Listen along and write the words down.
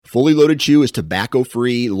Fully Loaded Chew is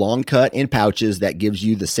tobacco-free, long cut in pouches that gives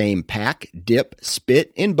you the same pack, dip,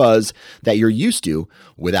 spit, and buzz that you're used to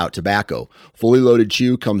without tobacco. Fully Loaded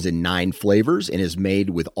Chew comes in 9 flavors and is made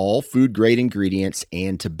with all food-grade ingredients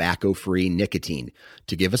and tobacco-free nicotine.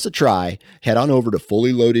 To give us a try, head on over to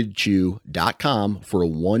fullyloadedchew.com for a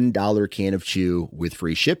 $1 can of chew with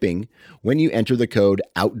free shipping when you enter the code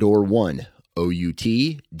OUTDOOR1,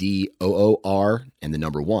 OUTDOOR, and the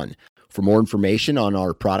number 1. For more information on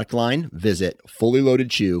our product line, visit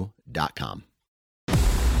fullyloadedchew.com.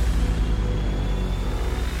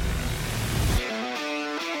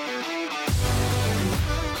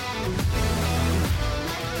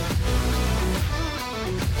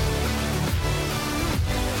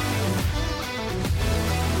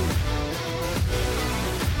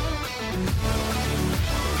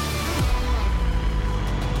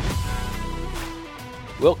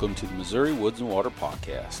 Welcome to the Missouri Woods and Water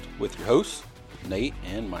Podcast with your hosts, Nate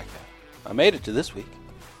and Micah. I made it to this week.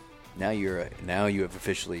 Now you have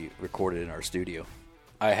officially recorded in our studio.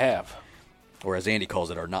 I have. Or as Andy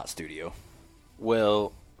calls it, our not studio.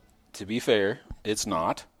 Well, to be fair, it's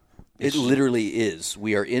not. It literally is.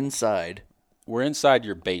 We are inside. We're inside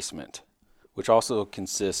your basement, which also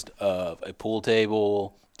consists of a pool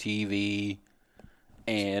table, TV,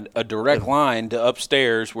 and a direct line to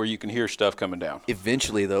upstairs where you can hear stuff coming down.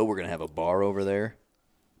 Eventually, though, we're going to have a bar over there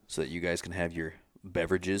so that you guys can have your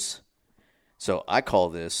beverages. So I call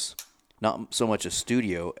this not so much a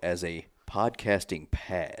studio as a podcasting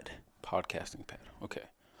pad. Podcasting pad. Okay.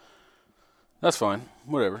 That's fine.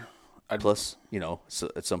 Whatever. Plus, so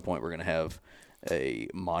at some point we're going to have a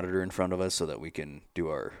monitor in front of us so that we can do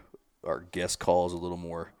our guest calls a little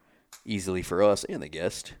more easily for us and the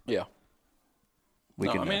guest. Yeah.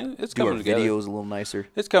 It's do coming our together. videos a little nicer.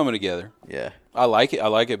 It's coming together. Yeah. I like it. I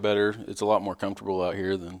like it better. It's a lot more comfortable out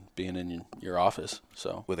here than being in your office.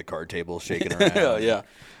 So with a card table shaking around. Yeah.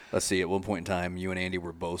 Let's see. At one point in time, you and Andy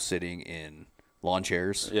were both sitting in lawn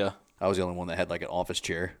chairs. Yeah. I was the only one that had like an office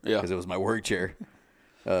chair. Yeah. Because it was my work chair.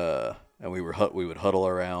 And we would huddle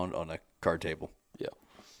around on a card table. Yeah.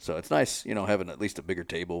 So it's nice, having at least a bigger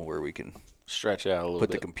table where we can stretch out a little bit.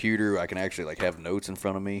 Put the computer. I can actually have notes in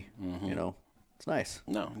front of me. Mm-hmm. It's nice.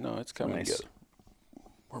 No, it's coming together.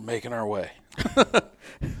 We're making our way.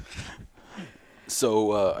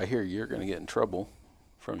 So I hear you're going to get in trouble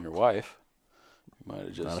from your wife. You might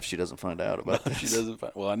have just not if she doesn't find out about it. She doesn't.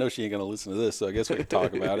 Well, I know she ain't going to listen to this, so I guess we can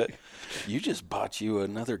talk about it. You just bought you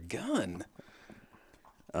another gun.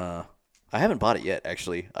 I haven't bought it yet.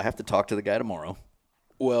 Actually, I have to talk to the guy tomorrow.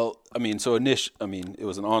 Well, it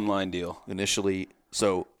was an online deal initially.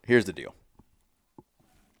 So here's the deal.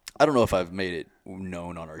 I don't know if I've made it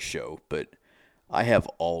known on our show, but I have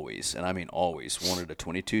always, and I mean always, wanted a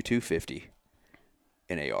 22-250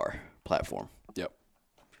 in AR platform. Yep.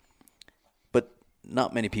 But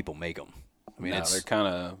not many people make them. They're kind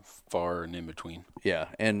of far and in between. Yeah,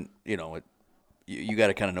 and you got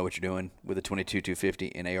to kind of know what you're doing with a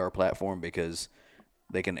 22-250 in AR platform because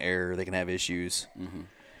they can err, they can have issues. Mm-hmm.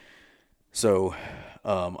 So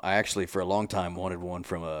I actually, for a long time, wanted one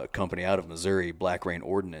from a company out of Missouri, Black Rain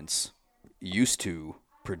Ordnance, used to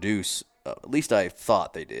produce, at least I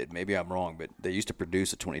thought they did. Maybe I'm wrong, but they used to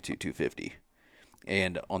produce a 22-250.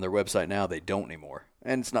 And on their website now, they don't anymore.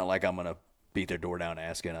 And it's not like I'm going to beat their door down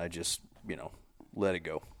asking. I just, let it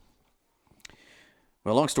go.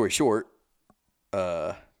 Well, long story short,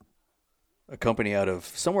 a company out of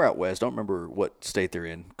somewhere out west, don't remember what state they're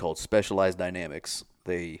in, called Specialized Dynamics,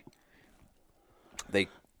 they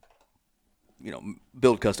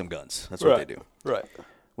build custom guns. That's what they do. Right.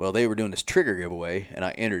 Well, they were doing this trigger giveaway, and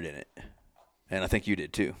I entered in it. And I think you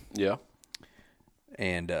did too. Yeah.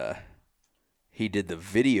 And he did the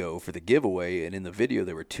video for the giveaway, and in the video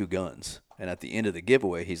there were 2 guns. And at the end of the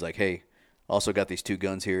giveaway, he's like, hey, also got these 2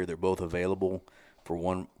 guns here. They're both available for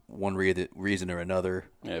one reason or another.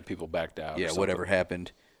 Yeah, people backed out. Yeah, whatever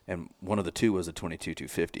happened. And one of the 2 was a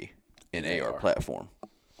 22-250 in AR platform.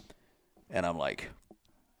 And I'm like,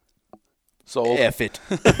 sold. F it.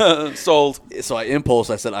 Sold. So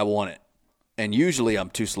I said, I want it. And usually I'm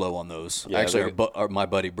too slow on those. Yeah, actually, our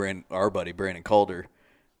buddy Brandon Calder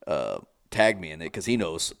tagged me in it because he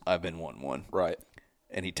knows I've been wanting one. Right.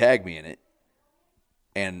 And he tagged me in it.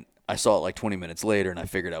 And I saw it like 20 minutes later, and I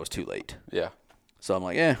figured I was too late. Yeah. So I'm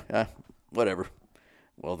like, whatever.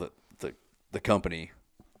 Well, the company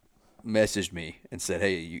messaged me and said,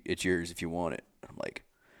 hey, it's yours if you want it. I'm like,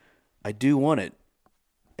 I do want it.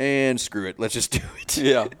 And screw it. Let's just do it.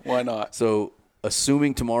 Yeah, why not? So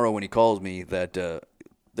assuming tomorrow when he calls me that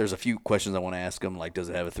there's a few questions I want to ask him, like does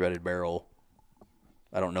it have a threaded barrel?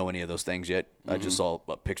 I don't know any of those things yet. Mm-hmm. I just saw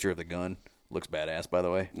a picture of the gun. Looks badass, by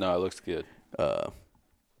the way. No, it looks good. I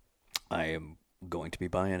am going to be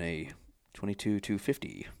buying a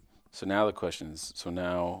 22-250. So now the question is,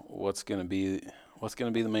 what's gonna be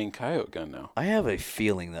the main coyote gun now? I have a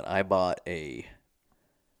feeling that I bought a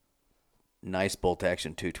nice bolt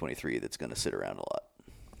action 223 that's going to sit around a lot.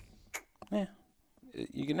 Yeah,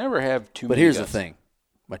 you can never have too But many here's guns. the thing.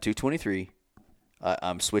 My 223,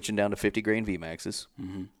 I'm switching down to 50 grain VMAXs.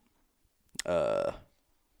 Mm-hmm.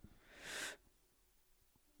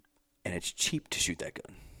 And it's cheap to shoot that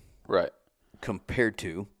gun. Right. Compared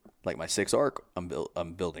to, like, my 6 ARC I'm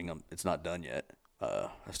building. It's not done yet. I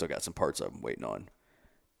still got some parts I'm waiting on.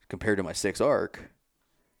 Compared to my 6 ARC,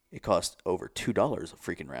 it cost over $2 a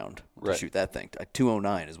freaking round to Right. shoot that thing.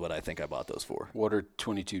 $209 is what I think I bought those for. What are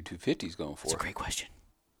 22-250s going for? That's a great question.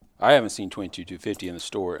 I haven't seen 22-250 in the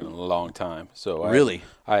store in a long time, so Really?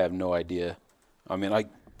 I have no idea. I mean,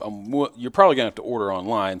 you're probably gonna have to order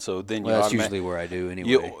online, so then Well, that's usually where I do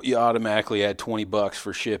anyway. you automatically add $20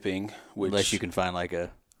 for shipping, which Unless you can find like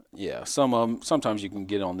a... yeah, some of them sometimes you can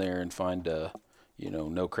get on there and find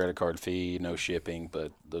no credit card fee, no shipping,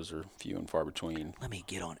 but those are few and far between. Let me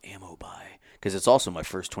get on Ammo Buy. Because it's also my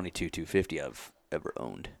first 22-250 I've ever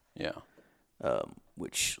owned. Yeah.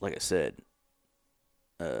 Which, like I said,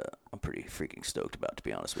 I'm pretty freaking stoked about, to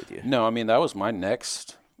be honest with you. No, I mean that was my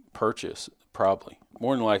next purchase, probably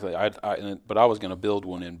more than likely. But I was going to build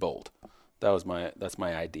one in bolt. That's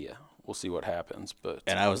my idea. We'll see what happens. But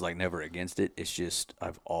And I was like never against it. It's just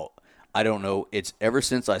I don't know. It's ever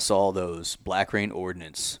since I saw those Black Rain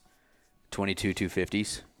Ordnance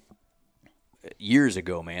 22-250s years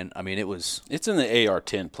ago, man. I mean, it's in the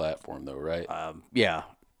AR-10 platform though, right? yeah.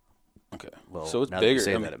 Okay. Well, So it's now bigger. That you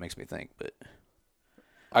say I mean, that, it makes me think, but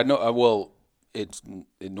I know. Well, it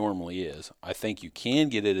normally is. I think you can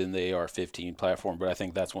get it in the AR-15 platform, but I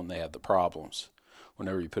think that's when they have the problems.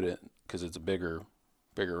 Whenever you put it, because it's a bigger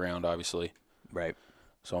round, obviously. right.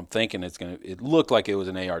 So I'm thinking it looked like it was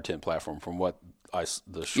an AR-10 platform from what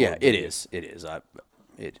the short Yeah, it video. is. It is.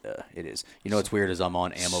 It is. You know what's weird is I'm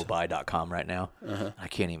on ammobuy.com right now. I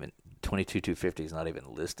can't even 22-250 is not even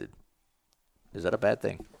listed. Is that a bad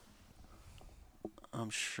thing?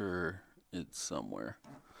 I'm sure it's somewhere.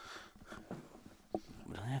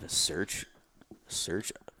 We don't have a search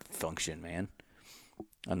function, man.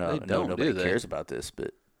 I know, They don't, nobody do they? cares about this,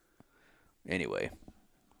 but anyway,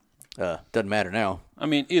 doesn't matter now. I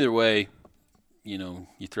mean, either way, you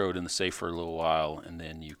throw it in the safe for a little while, and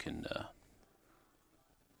then you can,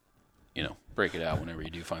 break it out whenever you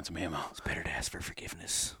do find some ammo. It's better to ask for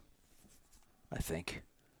forgiveness, I think.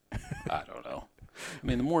 I don't know. I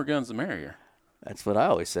mean, the more guns, the merrier. That's what I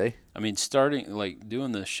always say. I mean,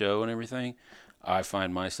 doing the show and everything, I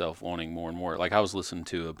find myself wanting more and more. Like, I was listening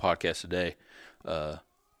to a podcast today, the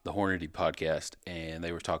Hornady podcast, and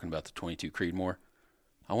they were talking about the 22 Creedmoor.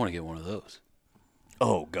 I want to get one of those.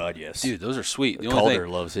 Oh God, yes, Dude, those are sweet. Calder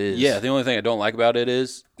loves his. Yeah, the only thing I don't like about it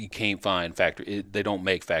is you can't find factory. They don't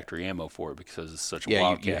make factory ammo for it because it's such a yeah.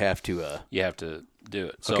 wildcat. You have to. You have to do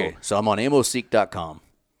it. So, Okay, so I'm on ammoseek.com,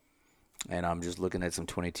 and I'm just looking at some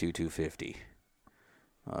 22-250.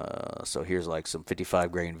 So here's like some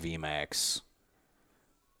 55 grain VMAX.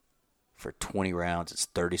 For 20 rounds, it's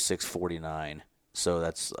 $36.49. So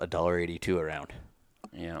that's $1.82 a round.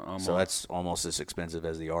 yeah, So that's almost as expensive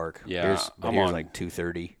as the ARC. Yeah, I'm here's on- like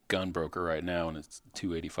 $2.30. Gunbroker right now, and it's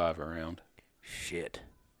 $285 a round. Shit.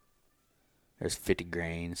 There's 50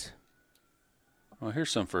 grains. Well,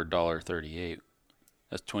 here's some for $1.38.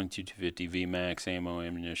 That's 22-250 VMAX ammo,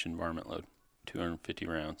 ammunition, varmint load, 250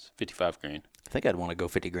 rounds, 55 grain. I think I'd want to go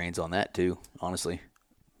 50 grains on that too. Honestly,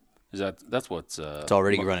 That's what's it's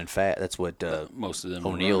already running fat. That's what most of them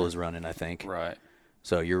O'Neill run. is running, I think. Right.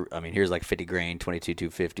 So here's like 50 grain,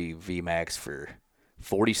 22-250 VMAX for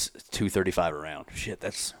 $42.35 a round. Shit,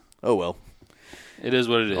 that's oh well. It is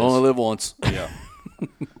what it is. Only live once. Yeah.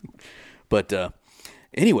 But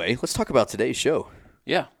anyway, let's talk about today's show.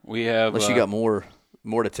 Yeah, we have. Unless you got more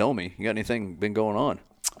to tell me. You got anything been going on?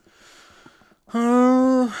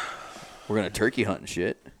 We're gonna turkey hunt and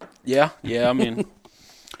shit. Yeah. I mean,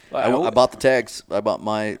 I bought the tags. I bought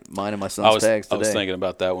mine and my son's tags today. I was thinking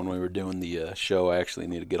about that when we were doing the show. I actually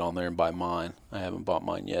need to get on there and buy mine. I haven't bought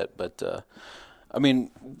mine yet, but I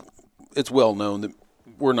mean, it's well known that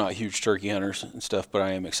we're not huge turkey hunters and stuff, but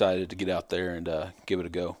I am excited to get out there and give it a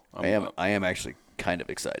go. I am actually kind of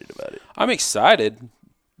excited about it. I'm excited,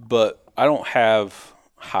 but I don't have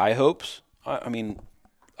high hopes. I mean,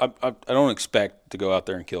 I don't expect to go out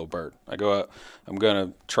there and kill a bird. I go out, I'm going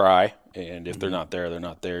to try, and if they're not there, they're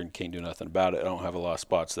not there, and can't do nothing about it. I don't have a lot of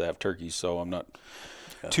spots that have turkeys, so I'm not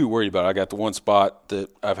too worried about it. I got the one spot that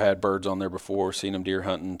I've had birds on there before, seen them deer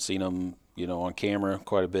hunting, seen them, on camera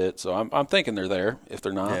quite a bit. So I'm thinking they're there. If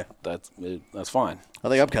they're not, that's fine. I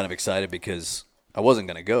think I'm kind of excited because I wasn't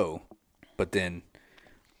going to go, but then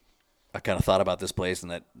I kind of thought about this place,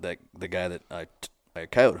 and that the guy that I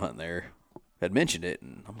coyote hunt there had mentioned it,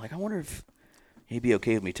 and I'm like, I wonder if he'd be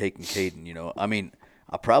okay with me taking Caden. I mean,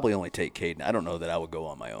 I'll probably only take Caden. I don't know that I would go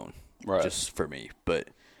on my own, right? Just for me, but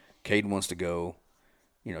Caden wants to go.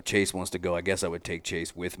 Chase wants to go. I guess I would take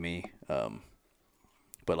Chase with me,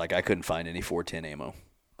 but like I couldn't find any 410 ammo,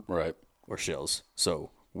 right, or shells,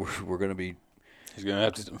 so we're gonna be. He's gonna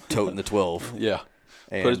have to toting the 12. Yeah.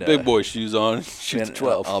 And, put his big boy shoes on, shoot the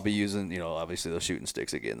 12. I'll be using, obviously those shooting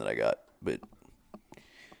sticks again that I got, but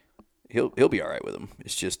he'll be all right with them.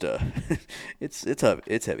 It's just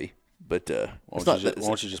it's heavy, but why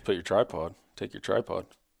don't you just put your tripod? Take your tripod.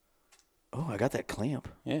 Oh, I got that clamp.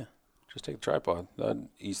 Yeah, just take the tripod. That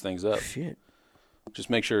ease things up. Shit. Just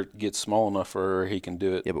make sure it gets small enough for he can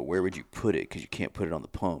do it. Yeah, but where would you put it? Because you can't put it on the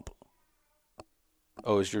pump.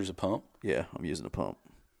 Oh, is yours a pump? Yeah, I'm using a pump.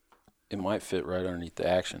 It might fit right underneath the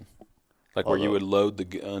action, like where you would load the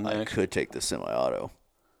gun. I could take the semi-auto.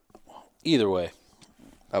 Either way,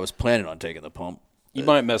 I was planning on taking the pump. You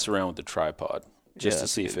might mess around with the tripod just to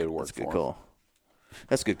see if it would work. That's a good call.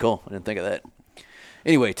 That's a good call. I didn't think of that.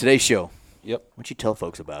 Anyway, today's show. Yep. Why don't you tell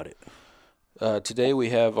folks about it? Today we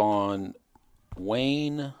have on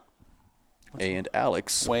Wayne and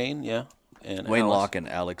Alex. Wayne, yeah. And Wayne Alex Locke and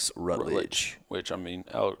Alex Rutledge. Which, I mean,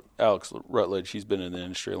 Alex Rutledge, he's been in the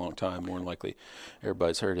industry a long time. More than likely,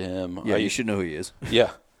 everybody's heard of him. Yeah, you should know who he is.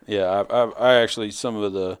 Yeah. I actually, some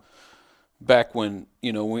of the, back when,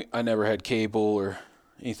 I never had cable or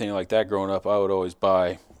anything like that growing up, I would always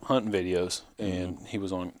buy hunting videos. And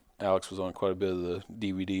Alex was on quite a bit of the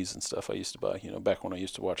DVDs and stuff I used to buy, back when I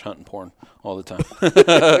used to watch hunting porn all the time.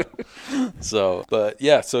 So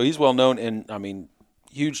he's well known. And, I mean,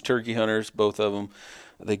 huge turkey hunters, both of them.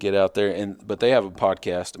 They get out there, but they have a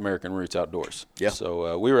podcast, American Roots Outdoors. Yeah.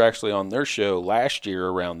 So we were actually on their show last year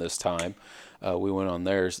around this time. We went on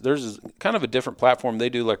theirs. Theirs is kind of a different platform. They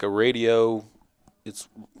do like a radio. It's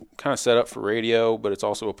kind of set up for radio, but it's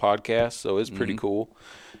also a podcast, so it's pretty cool.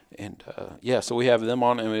 And so we have them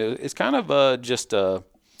on. I mean, it's kind of just a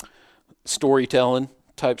storytelling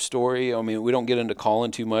type story. I mean, we don't get into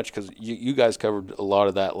calling too much because you guys covered a lot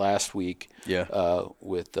of that last week. Yeah.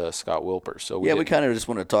 With Scott Wilper. So we kind of just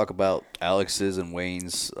want to talk about Alex's and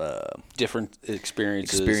Wayne's different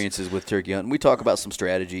experiences with turkey hunting. We talk about some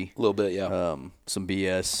strategy, a little bit, yeah. Some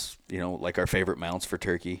BS, like our favorite mounts for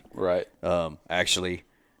turkey. Right. Actually,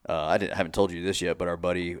 I haven't told you this yet, but our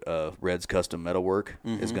buddy Red's Custom Metalwork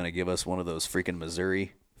is going to give us one of those freaking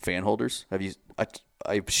Missouri fan holders. Have you?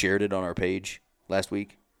 I shared it on our page last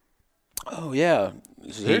week. Oh yeah,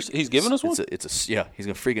 he's giving us one. He's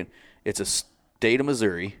gonna freaking. It's a state of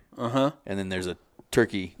Missouri. And then there's a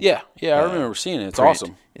turkey. Yeah. I remember seeing it. It's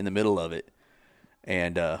awesome in the middle of it,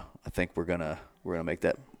 and I think we're gonna make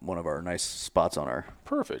that one of our nice spots on our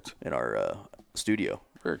in our studio.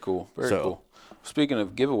 Very cool. Very cool. Speaking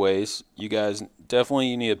of giveaways, you guys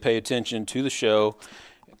definitely need to pay attention to the show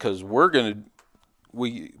because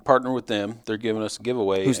we partner with them. They're giving us a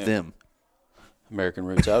giveaway. Who's them? American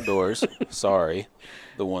Roots Outdoors. Sorry,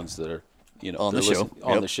 the ones that are on the show.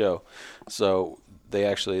 The show. So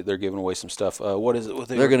they're giving away some stuff. What is it?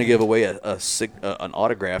 They're going to give away an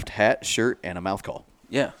autographed hat, shirt, and a mouth call.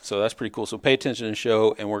 Yeah, so that's pretty cool. So pay attention to the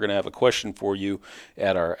show, and we're going to have a question for you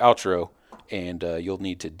at our outro, and you'll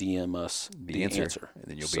need to DM us the answer. And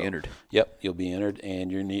then you'll be entered. Yep, you'll be entered,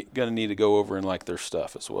 and you're going to need to go over and like their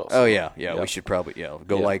stuff as well. So, we should probably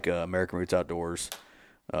like American Roots Outdoors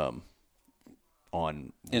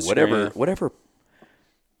on Instagram.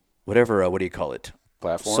 whatever. What do you call it?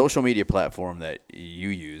 Platform. Social media platform that you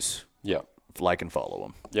use. Yep. Like and follow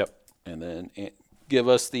them. Yep. And then give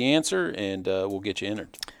us the answer, and we'll get you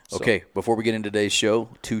entered. Okay. Before we get into today's show,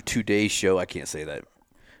 I can't say that.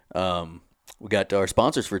 We got our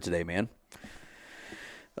sponsors for today, man.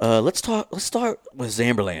 Let's start with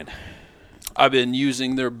Zamberlan. I've been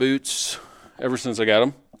using their boots ever since I got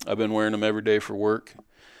them. I've been wearing them every day for work.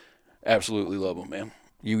 Absolutely love them, man.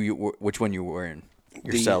 You which one you wearing?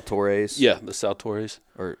 Your Saltores? Yeah, the Saltores.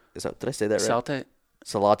 Or did I say that right?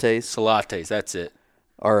 Salates. Salates, that's it.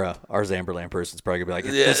 Our Zamberlan person's probably gonna be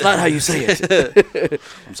like, that's not how you say it.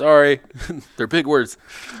 I'm sorry. They're big words.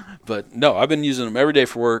 But no, I've been using them every day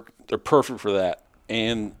for work. They're perfect for that.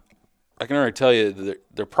 And I can already tell you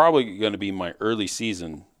they're probably going to be my early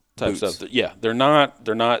season type Boots. stuff. Yeah, they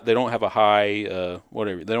don't have a high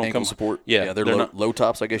whatever. They don't ankle come support. Yeah, they're low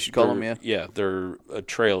tops, I guess you'd call them. Yeah, they're a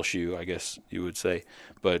trail shoe, I guess you would say.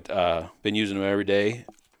 But been using them every day.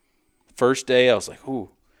 First day, I was like, ooh,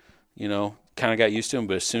 kind of got used to them.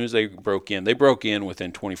 But as soon as they broke in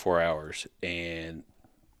within 24 hours, and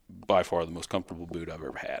by far the most comfortable boot I've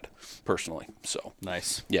ever had, personally. So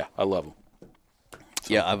Nice. yeah, I love them.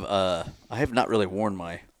 Yeah, I have not really worn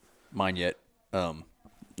mine yet.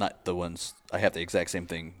 Not the ones I have the exact same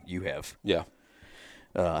thing you have. Yeah.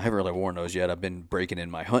 I haven't really worn those yet. I've been breaking in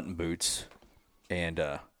my hunting boots, and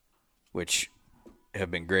which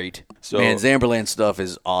have been great. So- Man, Zamberlan stuff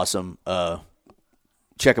is awesome.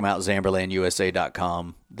 Check them out,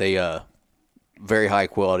 ZamberlanUSA.com. They very high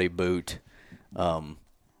quality boot.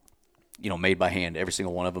 Made by hand. Every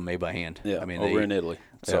single one of them made by hand. Yeah, I mean, over in Italy.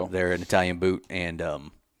 So they're an Italian boot, and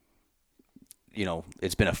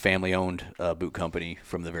it's been a family-owned boot company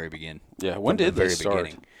from the very beginning. Yeah, when From did the they very start?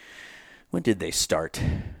 beginning. When did they start?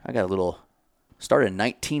 I got a little. Started in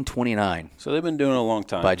 1929 So they've been doing it a long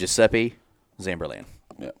time. by Giuseppe Zamberlan.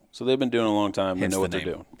 Yeah. So they've been doing it a long time. They Hence know the what they're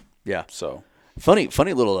name. doing. Yeah. So Funny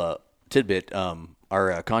little tidbit.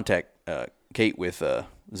 Our contact Kate with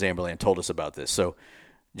Zamberlan told us about this. So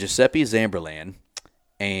Giuseppe Zamberlan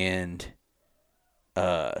and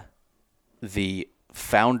the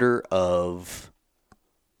founder of,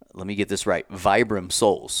 let me get this right, Vibram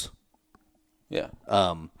Soles. yeah,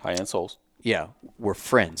 high-end soles. Yeah, were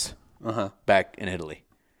friends back in Italy.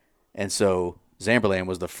 And so Zamberlan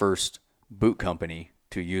was the first boot company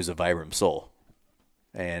to use a Vibram sole.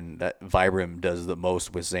 And that Vibram does the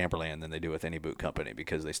most with Zamberlan than they do with any boot company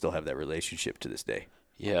because they still have that relationship to this day.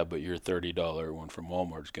 Yeah, but your $30 one from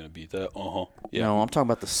Walmart is going to be that. Yeah. No, I'm talking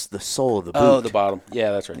about the sole of the boot. Oh, the bottom.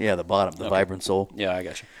 Yeah, that's right. Yeah, the bottom, the Vibram sole. Yeah, I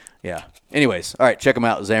got you. Yeah. Anyways, all right, check them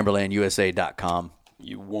out, ZamberlanUSA.com.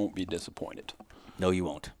 You won't be disappointed. No, you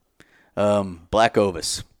won't. Black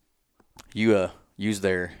Ovis. You use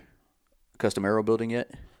their custom aero building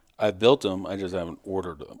yet? I built them. I just haven't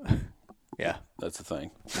ordered them. Yeah. That's the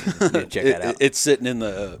thing. You need to check that out. It's sitting in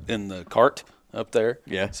the cart up there.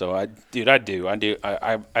 Yeah. So I do.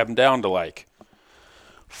 I'm down to like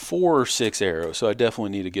 4 or 6 arrows. So I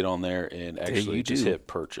definitely need to get on there and actually you just do. hit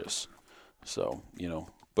purchase. So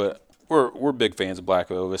but we're big fans of Black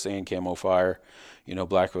Ovis and Camo Fire.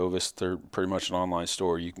 Black Ovis, they're pretty much an online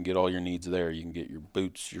store. You can get all your needs there. You can get your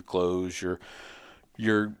boots, your clothes,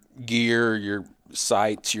 your gear, your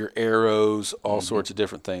sights, your arrows, all sorts of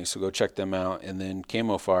different things. So go check them out. And then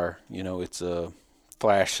Camo Fire, it's a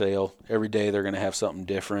flash sale. Every day they're going to have something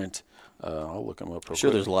different. I'll look them up real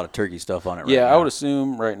Sure, quick. there's a lot of turkey stuff on it right Yeah, now. I would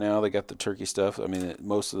assume right now they got the turkey stuff. I mean,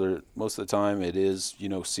 most of the time it is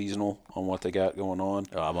seasonal on what they got going on.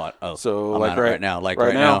 Oh, I'm on. Oh, So, I'm like on it right- right now. Like right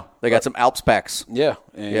right now, now, they got some Alps packs. Yeah,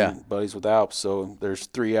 and Yeah. Buddies with Alps. So there's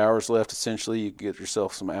 3 hours left. Essentially, you can get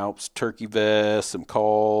yourself some Alps turkey vests, some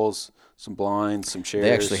calls, some blinds, some chairs.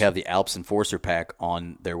 They actually have the Alps Enforcer pack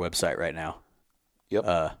on their website right now,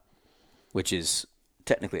 Yep. which is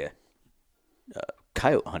technically a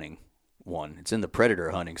coyote hunting one. It's in the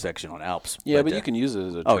predator hunting section on Alps. but you can use it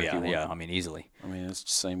as a turkey Oh yeah, one. yeah. I mean, easily. I mean, it's the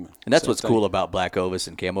same. And that's same what's thing. cool about Black Ovis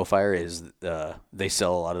and Camo Fire is they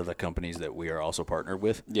sell a lot of the companies that we are also partnered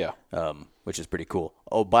with. Yeah. Which is pretty cool.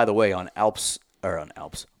 Oh, by the way, on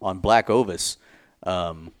Black Ovis,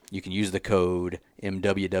 you can use the code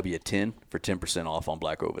MWW10 for 10% off on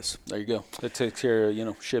Black Ovis. There you go. That takes care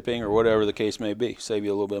of shipping or whatever the case may be. Save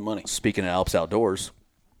you a little bit of money. Speaking of Alps Outdoors,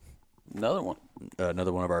 Another one.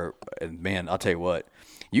 another one of our man, I'll tell you what,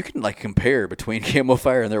 you can compare between Camo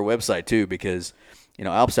Fire and their website too, because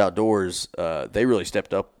Alps Outdoors, they really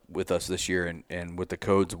stepped up with us this year, and with the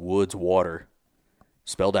codes Woods Water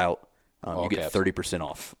spelled out, you get caps. 30%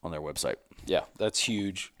 off on their website. Yeah, that's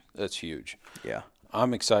huge. That's huge. Yeah.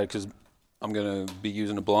 I'm excited because I'm going to be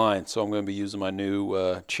using a blind, so I'm going to be using my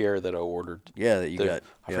new chair that I ordered. Yeah, that you got.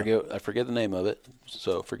 I forget the name of it,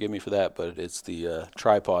 so forgive me for that. But it's the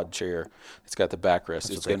tripod chair. It's got the backrest. That's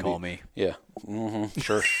it's what they gonna call be, me. Yeah,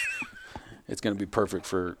 sure. It's going to be perfect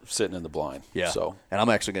for sitting in the blind. Yeah. So And I'm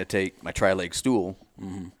actually going to take my tri-leg stool.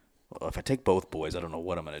 Well, if I take both boys, I don't know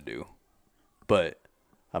what I'm going to do. But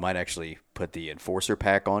I might actually put the Enforcer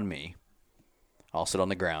pack on me. I'll sit on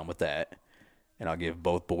the ground with that. And I'll give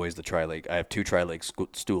both boys the tri-leg. I have 2 tri-leg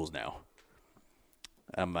stools now.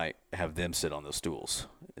 I might have them sit on those stools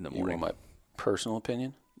in the you morning. want my personal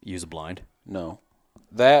opinion? Use a blind. No.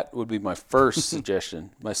 That would be my first suggestion.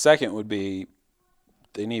 My second would be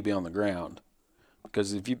they need to be on the ground.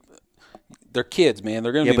 Because they're kids, man.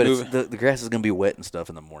 They're going to Yeah, be but moving. the grass is going to be wet and stuff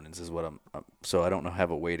in the mornings is what so I don't have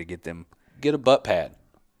a way to get them. Get a butt pad.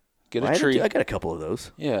 Get a tree. I got a couple of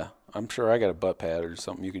those. Yeah, I'm sure I got a butt pad or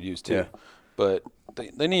something you could use too. Yeah. But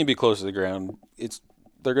they need to be close to the ground.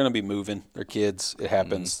 They're going to be moving. They're kids. It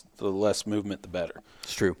happens. The less movement, the better.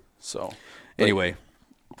 It's true. So Anyway,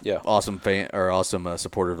 Yeah. Awesome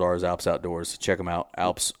supporter of ours, Alps Outdoors. Check them out,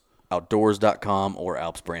 alpsoutdoors.com or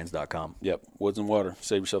alpsbrands.com. Yep. Woods and water.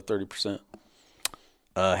 Save yourself 30%.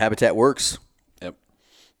 Habitat Works. Yep.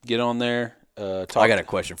 Get on there. I got a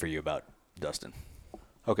question for you about Dustin.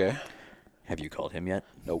 Okay. Have you called him yet?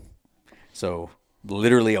 Nope. So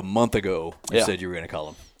literally a month ago, you said you were going to call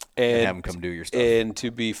him and have him come do your stuff. And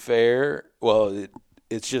to be fair, well,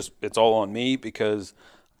 it's all on me because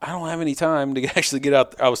I don't have any time to actually get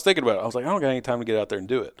out. I was thinking about it. I was like, I don't got any time to get out there and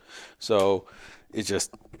do it. So it's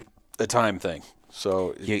just a time thing.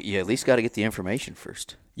 So you at least got to get the information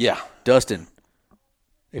first. Yeah. Dustin,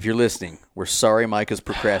 if you're listening, we're sorry Micah's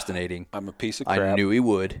procrastinating. I'm a piece of crap. I knew he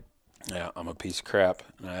would. Yeah, I'm a piece of crap,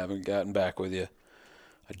 and I haven't gotten back with you.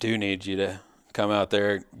 I do need you to come out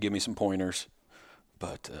there, give me some pointers,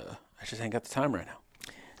 but I just ain't got the time right now.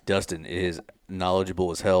 Dustin is knowledgeable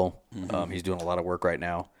as hell. He's doing a lot of work right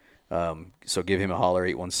now. So give him a holler,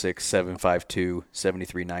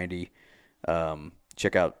 816-752-7390.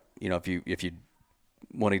 Check out, if you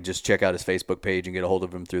want to just check out his Facebook page and get a hold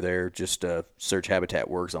of him through there, just search Habitat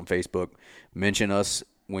Works on Facebook. Mention us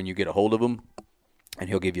when you get a hold of him, and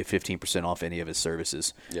he'll give you 15% off any of his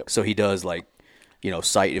services. Yep. So he does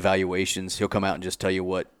site evaluations. He'll come out and just tell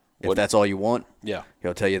you if that's all you want. Yeah.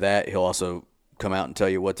 He'll tell you that. He'll also come out and tell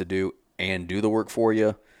you what to do and do the work for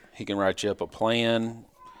you. He can write you up a plan.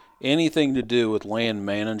 Anything to do with land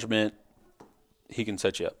management, he can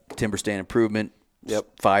set you up. Timber stand improvement.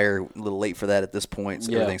 Yep. Fire, a little late for that at this point,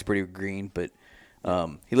 so everything's pretty green. But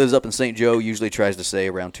he lives up in St. Joe, usually tries to stay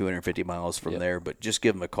around 250 miles from there. But just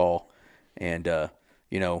give him a call. And,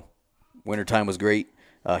 wintertime was great.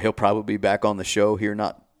 He'll probably be back on the show here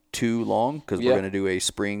not too long because we're going to do a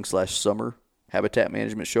spring/summer habitat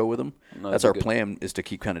management show with him. That's our plan, is to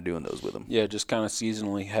keep kind of doing those with him. Yeah, just kind of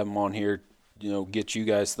seasonally have him on here, get you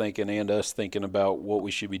guys thinking and us thinking about what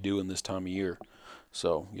we should be doing this time of year.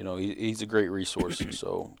 So, he's a great resource.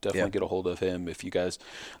 So definitely get a hold of him if you guys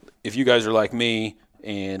are like me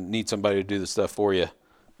and need somebody to do the stuff for you.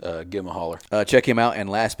 Give him a holler. Check him out, and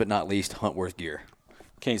last but not least, Huntworth Gear.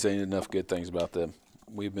 Can't say enough good things about them.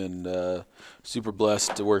 We've been super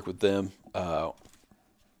blessed to work with them. I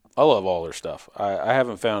love all their stuff. I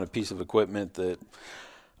haven't found a piece of equipment that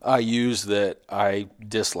I use that I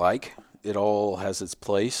dislike. It all has its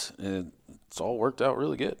place, and it's all worked out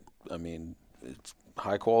really good. I mean, it's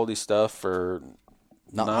high-quality stuff for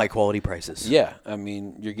not high-quality prices. Yeah. I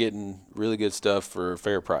mean, you're getting really good stuff for a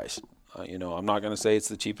fair price. I'm not going to say it's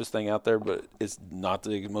the cheapest thing out there, but it's not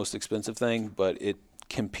the most expensive thing, but it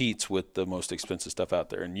competes with the most expensive stuff out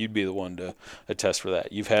there, and you'd be the one to attest for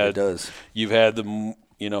that. You've had the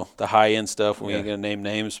the high end stuff. We ain't going to name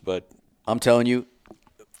names, but I'm telling you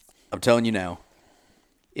now,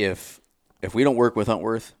 if we don't work with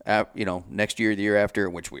Huntworth, next year, the year after,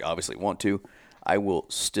 which we obviously want to, I will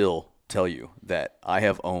still tell you that I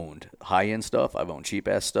have owned high end stuff. I've owned cheap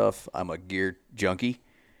ass stuff. I'm a gear junkie.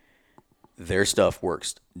 Their stuff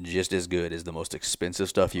works just as good as the most expensive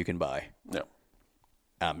stuff you can buy. No.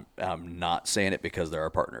 I'm not saying it because they're our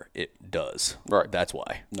partner. It does. Right. That's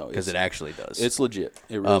why. No, because it actually does. It's legit.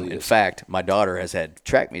 It really is. In fact, my daughter has had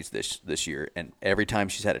track meets this year, and every time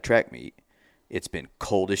she's had a track meet, it's been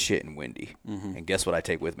cold as shit and windy. Mm-hmm. And guess what I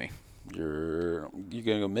take with me? You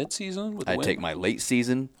gonna go mid-season with the wind? Take my late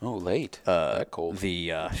season. Oh, late. That cold.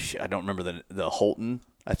 The I don't remember the Holton,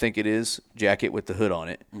 I think it is, jacket with the hood on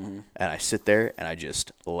it. Mm-hmm. And I sit there and I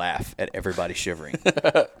just laugh at everybody shivering.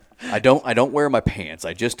 I don't wear my pants.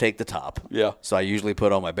 I just take the top. Yeah. So I usually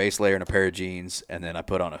put on my base layer and a pair of jeans, and then I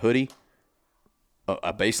put on a hoodie,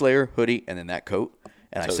 a base layer, hoodie, and then that coat.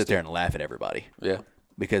 And I sit there and laugh at everybody. Yeah.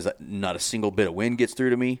 Because not a single bit of wind gets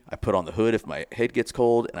through to me. I put on the hood if my head gets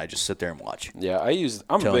cold, and I just sit there and watch. Yeah,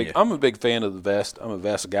 I'm a big fan of the vest. I'm a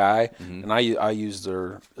vest guy, and I use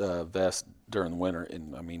their vest during the winter,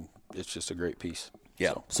 and I mean it's just a great piece.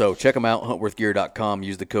 Yeah. So check them out, huntworthgear.com.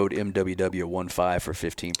 Use the code MWW15 for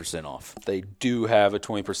 15% off. They do have a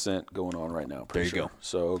 20% going on right now. There you go.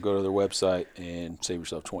 So go to their website and save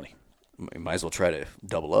yourself 20. You might as well try to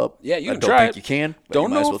double up. Yeah, you can try it. I don't think you can, but you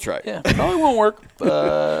might as well try it. Yeah, probably won't work,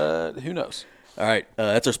 but who knows? All right,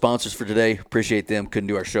 that's our sponsors for today. Appreciate them. Couldn't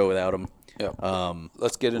do our show without them. Yeah.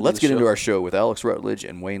 Let's get into our show with Alex Rutledge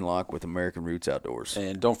and Wayne Locke with American Roots Outdoors.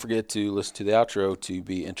 And don't forget to listen to the outro to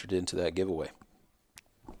be entered into that giveaway.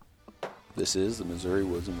 This is the Missouri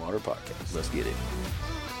Woods and Water Podcast. Let's get it.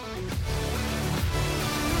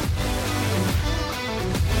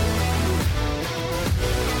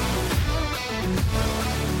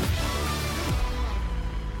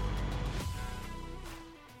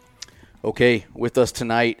 Okay, with us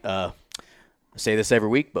tonight, say this every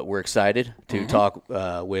week, but we're excited to talk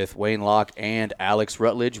with Wayne Locke and Alex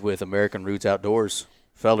Rutledge with American Roots Outdoors.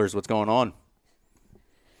 Fellers, what's going on?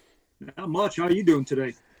 Not much. How are you doing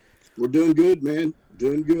today? We're doing good, man.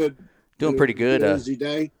 Doing good. Doing pretty good. Busy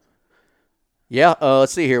day. Yeah,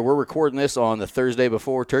 let's see here. We're recording this on the Thursday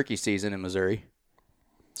before turkey season in Missouri.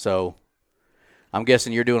 So I'm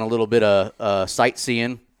guessing you're doing a little bit of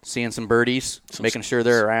sightseeing, seeing some birdies, making sure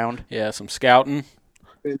they're around. Yeah, some scouting.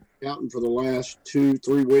 Been scouting for the last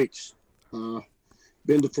 2-3 weeks.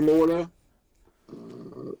 Been to Florida.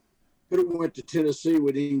 Could have went to Tennessee.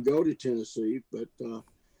 We didn't go to Tennessee, but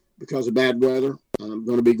because of bad weather, I'm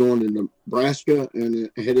going to be going to Nebraska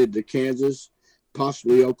and headed to Kansas,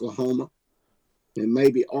 possibly Oklahoma, and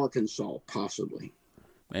maybe Arkansas, possibly.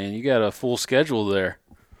 Man, you got a full schedule there.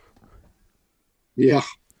 Yeah.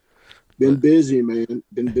 Been busy, man.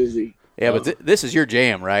 Been busy. Yeah, but this is your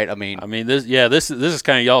jam, right? I mean, this is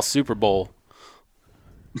kind of y'all's Super Bowl.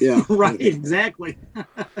 Yeah. Right, exactly.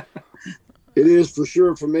 It is for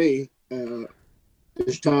sure for me.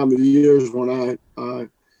 This time of year is when I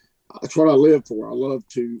that's what I live for. I love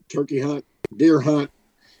to turkey hunt, deer hunt,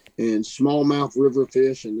 and smallmouth river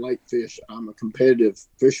fish and lake fish. I'm a competitive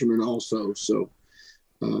fisherman also, so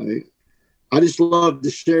I just love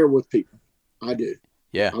to share with people. I do.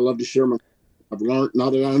 Yeah. I love to share I've learned,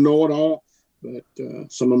 not that I know it all, but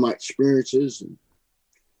some of my experiences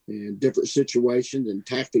and different situations and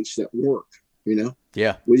tactics that work, you know?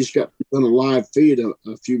 Yeah. We just got on a live feed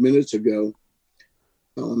a few minutes ago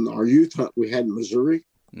on our youth hunt we had in Missouri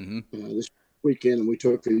this weekend, and we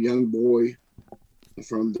took a young boy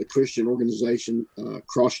from the Christian organization,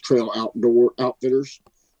 Cross Trail Outdoor Outfitters,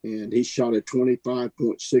 and he shot a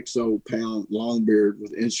 25.60 pound long beard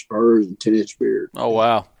with inch spurs and 10-inch beard. Oh,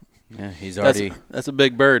 wow. Yeah, That's a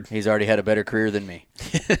big bird. He's already had a better career than me.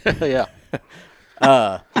 Yeah.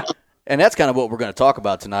 And that's kind of what we're going to talk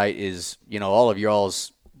about tonight is, all of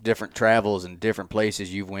y'all's different travels and different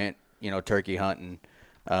places you've went, turkey hunting.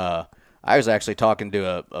 I was actually talking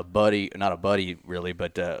to a buddy, not a buddy really,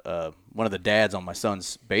 but one of the dads on my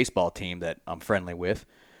son's baseball team that I'm friendly with.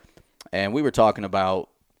 And we were talking about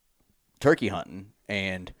turkey hunting.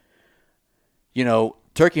 And,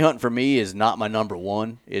 turkey hunting for me is not my number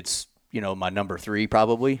one. It's, my number 3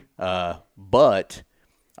 probably. But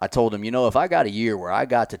I told him, if I got a year where I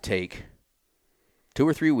got to take 2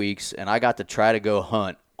 or 3 weeks and I got to try to go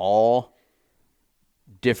hunt all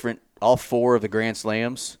 4 of the Grand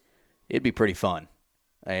Slams, it'd be pretty fun.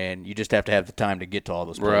 And you just have to have the time to get to all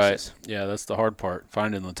those places. Right. Yeah, that's the hard part,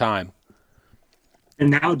 finding the time.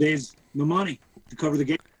 And nowadays, no money to cover the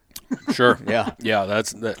game. Sure. Yeah. Yeah,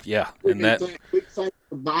 that's that. Yeah, We and that thank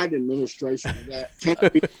the Biden administration for that.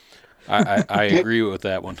 Can't be. I agree with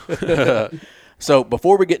that one. So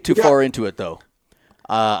before we get too far into it, though,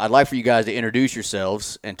 I'd like for you guys to introduce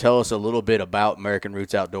yourselves and tell us a little bit about American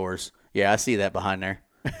Roots Outdoors. Yeah, I see that behind there.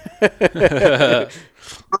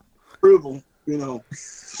 Approval,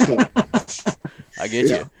 So, I get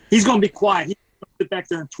you. He's going to be quiet. He's going to sit back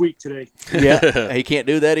there and tweet today. Yeah, he can't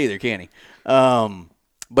do that either, can he?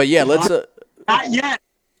 But yeah, let's. Not yet.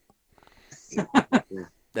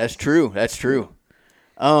 That's true. That's true.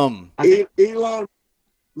 Elon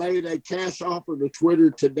made a cash offer to Twitter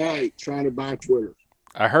today, trying to buy Twitter.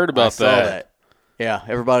 I heard I about saw that. Yeah,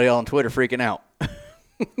 everybody on Twitter freaking out.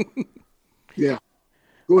 Yeah.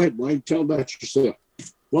 Go ahead, Wayne. Tell about yourself.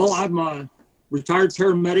 Well, I'm a retired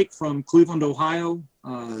paramedic from Cleveland, Ohio.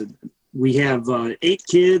 We have 8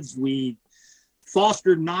 kids. We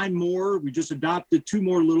fostered 9 more. We just adopted 2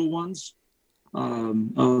 more little ones, a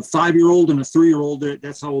 5-year-old and a 3-year-old.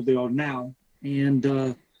 That's how old they are now. And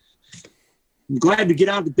I'm glad to get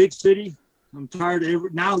out of the big city. I'm tired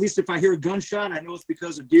of now. At least if I hear a gunshot, I know it's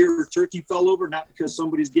because a deer or turkey fell over, not because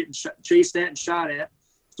somebody's getting chased at and shot at.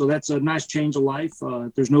 So that's a nice change of life.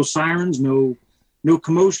 There's no sirens, no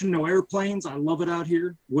commotion, no airplanes. I love it out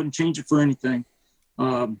here. Wouldn't change it for anything.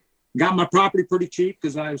 Got my property pretty cheap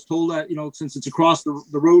because I was told that, since it's across the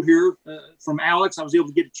road here from Alex, I was able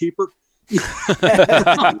to get it cheaper.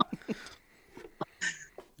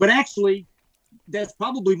 But actually, that's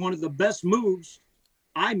probably one of the best moves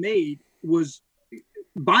I made was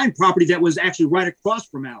buying property that was actually right across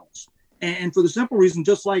from Alex. And for the simple reason,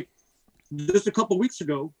 just a couple of weeks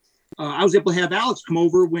ago, I was able to have Alex come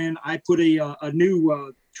over when I put a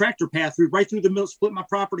new tractor path right through the middle, split my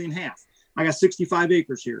property in half. I got 65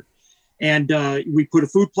 acres here. And we put a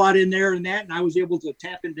food plot in there and I was able to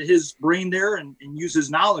tap into his brain there and use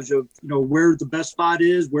his knowledge of, where the best spot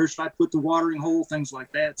is, where should I put the watering hole, things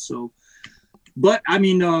like that. So, but I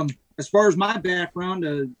mean, as far as my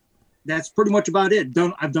background, that's pretty much about it.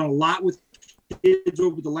 I've done a lot with kids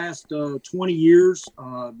over the last 20 years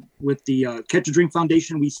with the Catch a Drink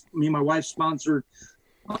Foundation. Me and my wife sponsored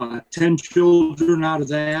 10 children out of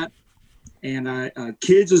that. And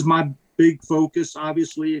kids is my big focus.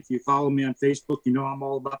 Obviously, if you follow me on Facebook, you know I'm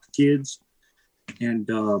all about the kids. And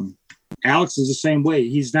Alex is the same way.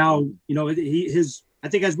 He's now, I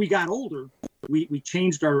think as we got older, we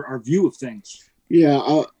changed our view of things.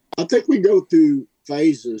 Yeah, I think we go through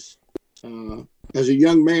phases. As a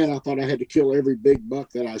young man, I thought I had to kill every big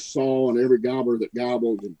buck that I saw and every gobbler that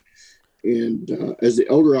gobbled. And as the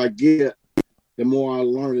older I get, the more I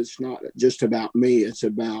learn it's not just about me. It's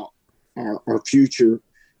about our future,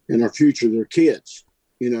 and our future, their kids.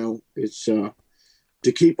 It's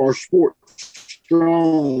to keep our sport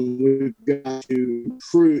strong, we've got to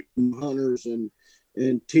recruit hunters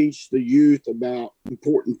and teach the youth about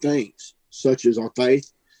important things, such as our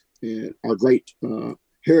faith and our great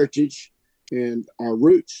heritage and our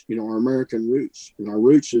roots, our American roots. And our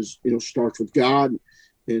roots is, starts with God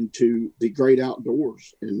and to the great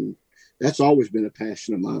outdoors. And that's always been a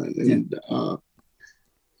passion of mine. And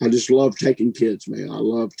I just love taking kids, man. I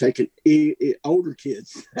love taking older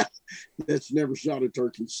kids that's never shot a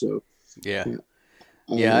turkey. So,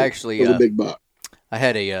 I actually, a big buck. I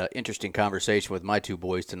had a interesting conversation with my two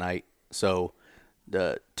boys tonight. So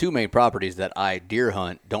the two main properties that I deer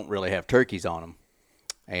hunt don't really have turkeys on them.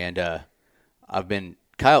 And I've been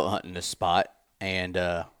coyote hunting this spot, and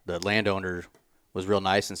the landowner was real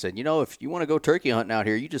nice and said, if you want to go turkey hunting out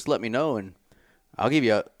here, you just let me know, and I'll give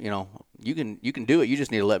you you can do it. You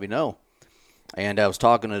just need to let me know. And I was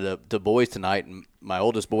talking to the boys tonight, and my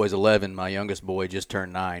oldest boy is 11. My youngest boy just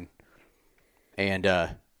turned 9. And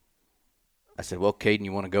I said, well, Caden,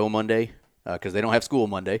 you want to go Monday? Because they don't have school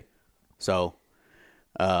Monday. So,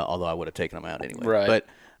 although I would have taken them out anyway. Right.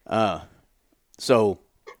 But, so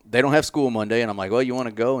they don't have school Monday, and I'm like, well, you want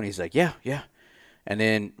to go? And he's like, yeah. And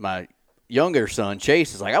then my younger son,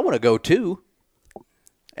 Chase, is like, I want to go too.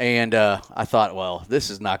 And I thought, well, this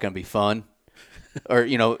is not going to be fun. Or,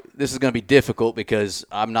 this is going to be difficult because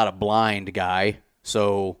I'm not a blind guy.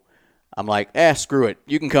 So I'm like, screw it.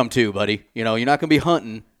 You can come too, buddy. You're not going to be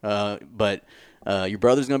hunting, but your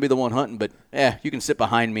brother's going to be the one hunting. But, you can sit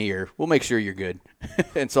behind me, or we'll make sure you're good.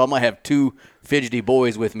 And so I might have two fidgety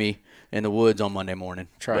boys with me in the woods on Monday morning.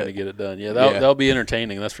 Trying to get it done. Yeah, that'll be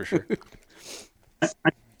entertaining, that's for sure.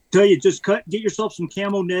 I tell you, just get yourself some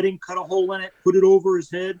camo netting, cut a hole in it, put it over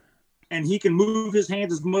his head, and he can move his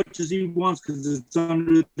hands as much as he wants because it's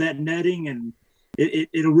under that netting, and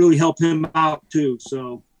it'll really help him out too.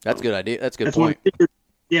 So that's a good idea. That's a good point.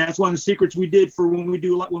 That's one of the secrets we did for when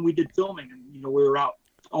we did filming, and we were out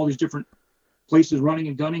all these different places running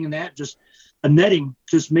and gunning, and that just a netting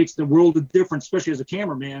just makes the world of difference, especially as a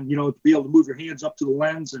cameraman. To be able to move your hands up to the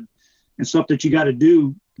lens and stuff that you got to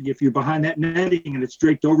do. If you're behind that netting and it's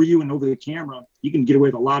draped over you and over the camera, you can get away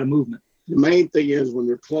with a lot of movement. The main thing is when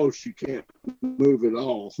they're close, you can't move at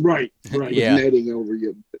all. Right. With netting over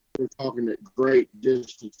you. We're talking at great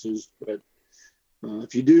distances, but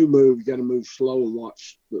if you do move, you got to move slow and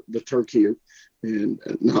watch the turkey and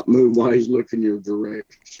not move while he's looking your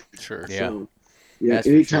direction. Sure. So,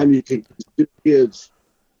 anytime you can do kids,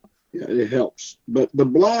 it helps. But the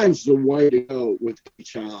blind's the way to go with a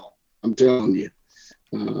child. I'm telling you.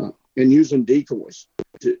 And using decoys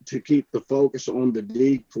to keep the focus on the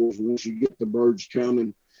decoys. Once you get the birds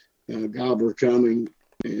coming, gobbler coming,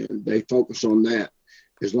 and they focus on that.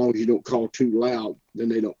 As long as you don't call too loud, then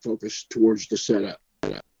they don't focus towards the setup.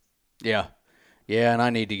 Yeah, and I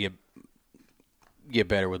need to get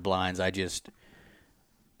better with blinds. I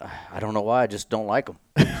don't know why. I just don't like them.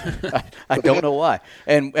 I don't know why.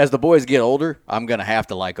 And as the boys get older, I'm gonna have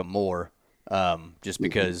to like them more, just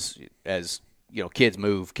because as kids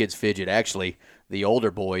move, kids fidget. Actually, the older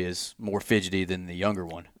boy is more fidgety than the younger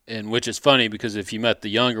one. And which is funny because if you met the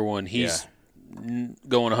younger one, he's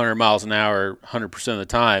going 100 miles an hour 100% of the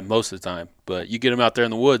time, most of the time. But you get him out there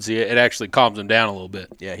in the woods, it actually calms him down a little bit.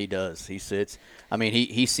 Yeah, he does. He sits. I mean,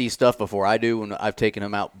 he sees stuff before I do. When I've taken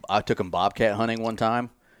him out, I took him bobcat hunting one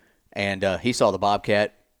time, and he saw the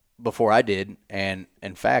bobcat before I did. And,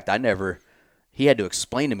 in fact, he had to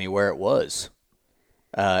explain to me where it was.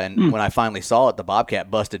 And when I finally saw it, the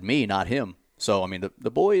bobcat busted me, not him. So, I mean,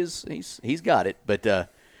 the boy he's got it. But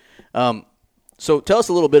so tell us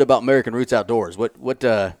a little bit about American Roots Outdoors. What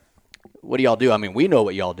do y'all do? I mean, we know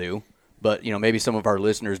what y'all do, but maybe some of our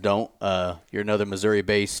listeners don't. You're another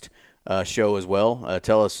Missouri-based show as well.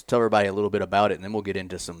 Tell everybody a little bit about it, and then we'll get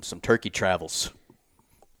into some turkey travels.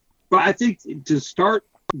 Well, I think to start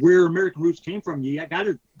where American Roots came from, I got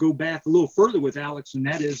to go back a little further with Alex, and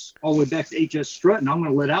that is all the way back to H.S. Strut, and I'm going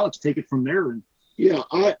to let Alex take it from there. Yeah,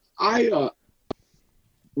 I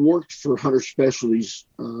worked for Hunter Specialties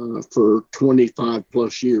for 25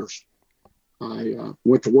 plus years. I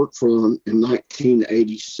went to work for them in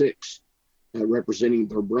 1986, representing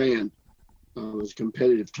their brand. I was a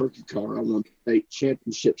competitive turkey caller. I won state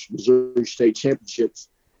championships, Missouri state championships,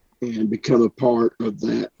 and become a part of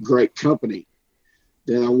that great company.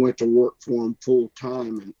 Then I went to work for them full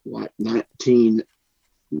time in like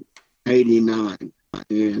 1989.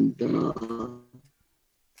 And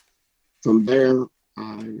from there,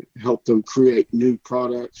 I helped them create new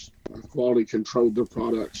products, quality controlled their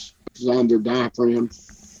products, designed their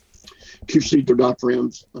diaphragms, QC'd their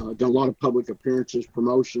diaphragms, done a lot of public appearances,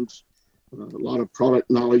 promotions, a lot of product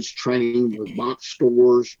knowledge training with box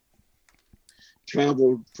stores,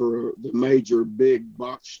 traveled for the major big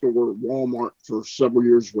box store, Walmart, for several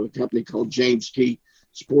years with a company called James Key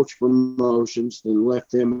Sports Promotions, then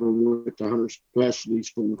left them and went to Hunter Specialties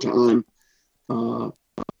full time.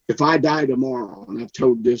 If I die tomorrow, and I've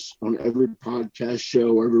told this on every podcast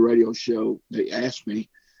show, every radio show, they ask me,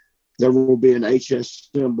 there will be an HS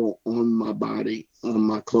symbol on my body, on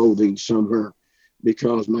my clothing somewhere,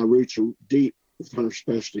 because my roots are deep with Hunter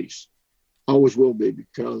Specialties. Always will be,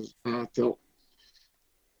 because I felt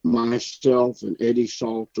myself and Eddie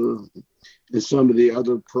Salter and some of the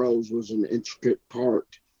other pros was an intricate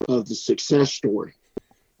part of the success story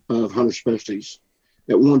of Hunter Specialties.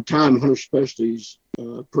 At one time, Hunter Specialties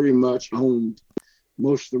pretty much owned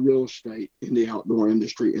most of the real estate in the outdoor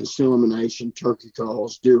industry, insemination, turkey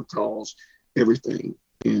calls, deer calls, everything.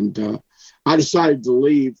 And I decided to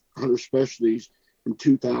leave Hunter Specialties in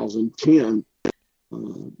 2010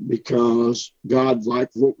 because God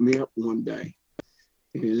woke me up one day.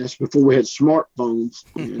 And that's before we had smartphones,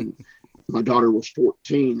 and my daughter was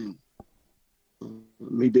 14. And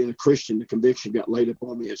me being a Christian, the conviction got laid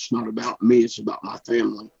upon me. It's not about me, it's about my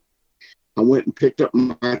family. I went and picked up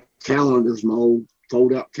my calendars, my old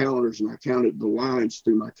fold-out calendars, and I counted the lines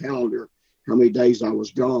through my calendar, how many days I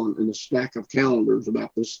was gone, and a stack of calendars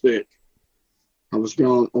about this thick. I was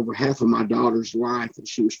gone over half of my daughter's life, and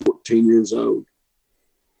she was 14 years old.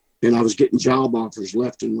 And I was getting job offers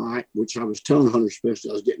left and right, which I was telling Hunter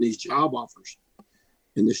Specialties I was getting these job offers.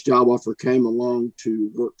 And this job offer came along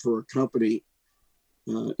to work for a company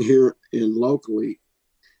here in locally.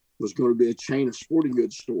 It was going to be a chain of sporting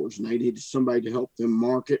goods stores, and they needed somebody to help them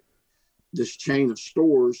market this chain of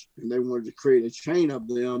stores. And they wanted to create a chain of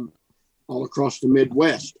them all across the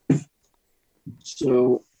Midwest.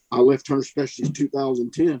 So I left Hunter Specialties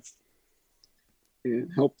 2010.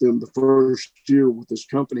 And helped them the first year with this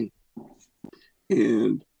company.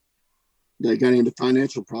 And they got into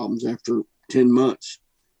financial problems after 10 months.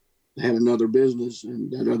 They had another business,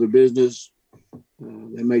 and that other business,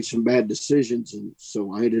 they made some bad decisions. And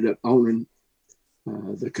so I ended up owning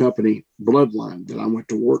the company Bloodline that I went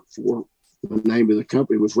to work for. The name of the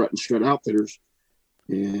company was Rutten Strut Outfitters.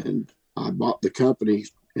 And I bought the company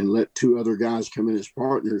and let two other guys come in as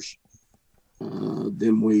partners.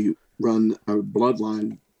 Then we run a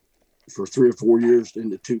Bloodline for 3 or 4 years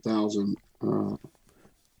into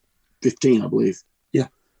 2015, I believe. Yeah.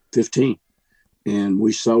 15. And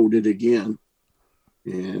we sold it again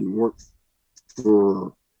and worked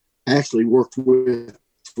with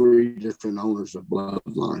 3 different owners of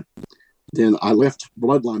Bloodline. Then I left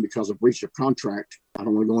Bloodline because of breach of contract. I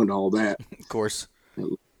don't want to go into all that. Of course.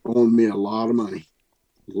 It owed me a lot of money.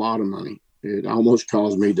 It almost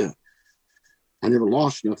caused me to, I never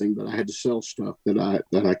lost nothing, but I had to sell stuff that I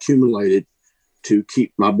accumulated to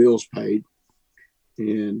keep my bills paid.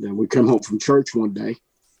 And we come home from church one day,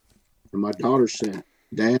 and my daughter said,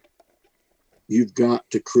 "Dad, you've got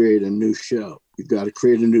to create a new show. You've got to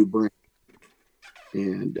create a new brand."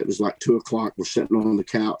 And it was like 2:00. We're sitting on the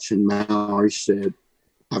couch, and Mallory said,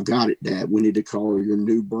 "I've got it, Dad. We need to call your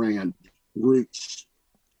new brand Roots."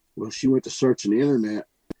 Well, she went to search on the internet,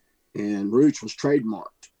 and Roots was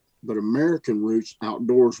trademarked. But American Roots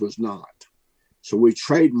Outdoors was not. So we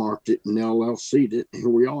trademarked it and LLC'd it, and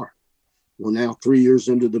here we are. We're now 3 years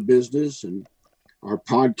into the business, and our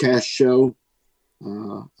podcast show,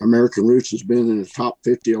 American Roots, has been in the top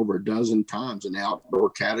 50 over a dozen times in the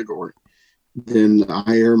outdoor category. Then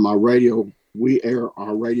we air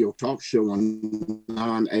our radio talk show on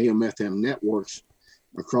 9 AM FM networks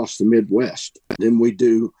across the Midwest. Then we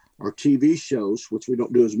do our TV shows, which we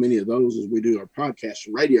don't do as many of those as we do our podcast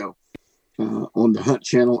and radio, on the Hunt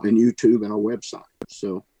Channel and YouTube and our website.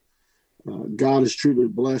 So God has truly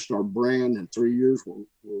blessed our brand. In 3 years, we're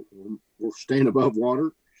staying above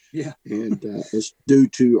water. Yeah. And it's due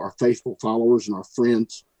to our faithful followers and our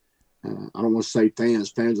friends. I don't want to say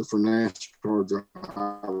fans. Fans are for NASCAR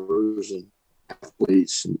drivers and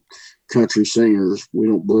athletes and country singers. We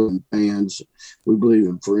don't believe in bands. We believe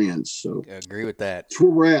in friends. So I agree with that. that's where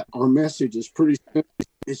we're at. Our message is pretty simple.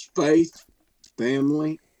 It's faith,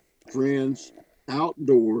 family, friends,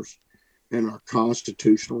 outdoors, and our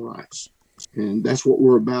constitutional rights. And that's what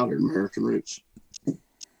we're about at American Roots.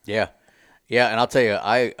 Yeah. Yeah, and I'll tell you,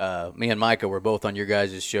 me and Micah were both on your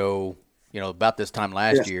guys' show, about this time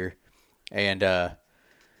last year. And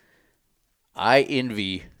I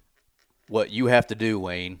envy what you have to do,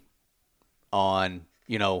 Wayne, on,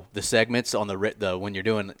 the segments on the when you're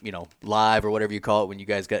doing, live or whatever you call it when you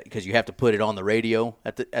guys because you have to put it on the radio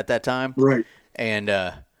at that time. Right. And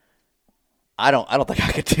I don't think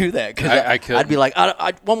I could do that because I could. I'd be like,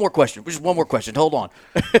 one more question, just one more question. Hold on,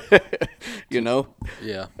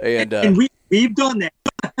 Yeah. And we've done that.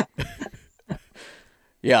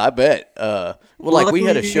 yeah, I bet. Like we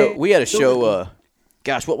had a show.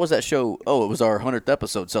 Gosh, what was that show? Oh, it was our 100th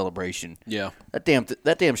episode celebration. Yeah. That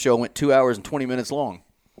damn show went 2 hours and 20 minutes long.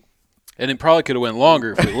 And it probably could have went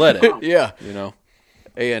longer if we let it. Yeah.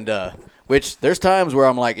 And Which there's times where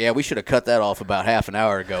I'm like, yeah, we should have cut that off about half an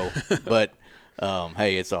hour ago. But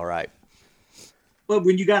hey, it's all right. But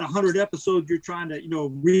when you got 100 episodes, you're trying to,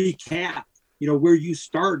 recap, where you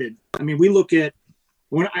started. I mean, we look at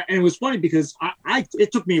and it was funny because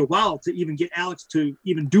it took me a while to even get Alex to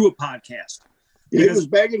even do a podcast. He was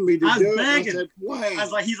begging me to do it. I said,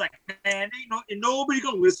 why? he's like, man, ain't nobody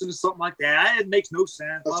gonna listen to something like that. It makes no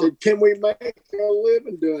sense. I said, can we make a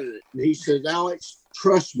living doing it? And he said, Alex,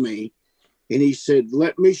 trust me. And he said,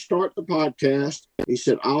 let me start the podcast. He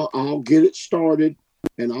said, I'll get it started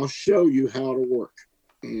and I'll show you how to work.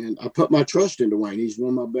 And I put my trust into Wayne. He's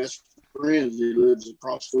one of my best friends. He lives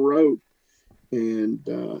across the road. And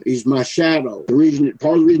he's my shadow. Part of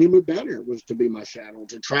the reason he moved down here was to be my shadow,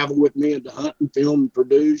 to travel with me and to hunt and film and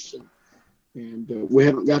produce. And we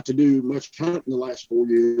haven't got to do much hunting the last 4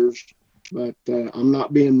 years, but I'm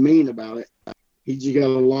not being mean about it. He's got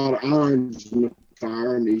a lot of irons in the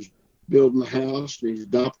fire, and he's building a house, and he's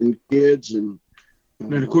adopting kids. And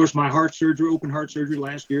of course, my open heart surgery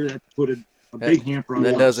last year, that put a big hamper on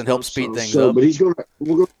that. That doesn't help speed things up. But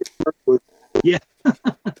we're going to yeah.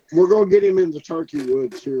 We're going to get him in the turkey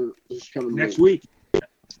woods here this coming next week.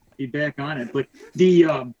 Be back on it. But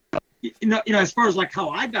the as far as like how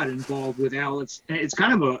I got involved with Alex, it's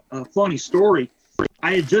kind of a funny story.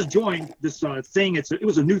 I had just joined this thing. It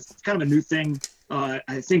was a new thing.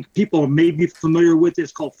 I think people may be familiar with it.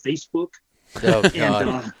 It's called Facebook. Oh,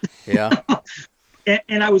 God. Yeah.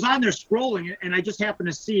 And I was on there scrolling, and I just happened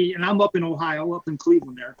to see, and I'm up in Ohio, up in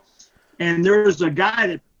Cleveland there, and there's a guy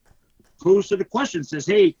that posted a question, says,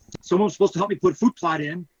 hey, someone's supposed to help me put a food plot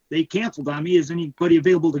in. They canceled on me. Is anybody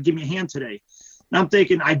available to give me a hand today? And I'm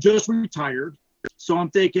thinking, I just retired. So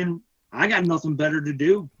I'm thinking, I got nothing better to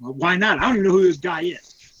do. Well, why not? I don't even know who this guy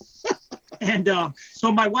is. And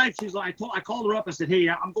so my wife, she's like, I called her up. I said, hey,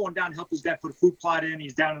 I'm going down to help this guy put a food plot in.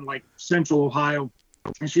 He's down in like central Ohio.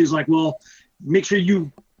 And she's like, well, make sure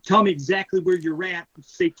you tell me exactly where you're at,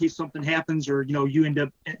 in case something happens, or you end up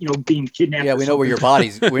being kidnapped. Yeah, we know where your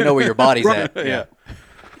body's. We know where your body's right. at. Yeah.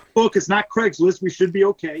 Look, it's not Craigslist. We should be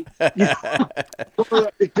okay.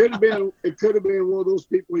 It could have been one of those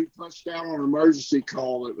people he punched out on an emergency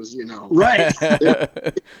call. It was, right.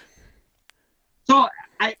 So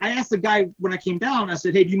I asked the guy when I came down. I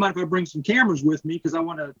said, hey, do you mind if I bring some cameras with me, because I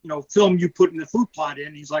want to film you putting the food plot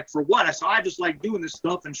in? He's like, for what? I said, I just like doing this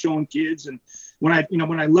stuff and showing kids, and when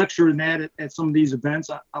I lecture and that at some of these events,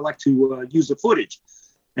 I like to use the footage.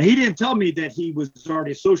 And he didn't tell me that he was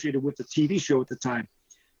already associated with the TV show at the time.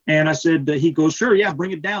 And I said, he goes, sure, yeah,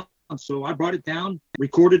 bring it down. So I brought it down,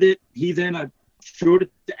 recorded it. He then showed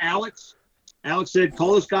it to Alex. Alex said,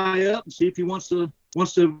 call this guy up and see if he wants to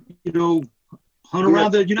hunt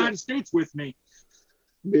around the United States with me.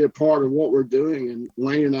 Be a part of what we're doing. And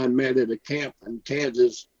Wayne and I met at a camp in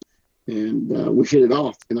Kansas, and we hit it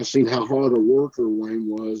off. And I seen how hard a worker Wayne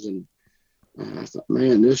was. And I thought,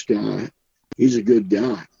 man, this guy, he's a good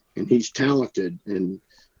guy, and he's talented. And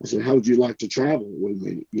I said, how would you like to travel with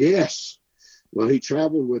me? Yes. Well, he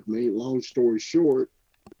traveled with me. Long story short,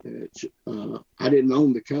 I didn't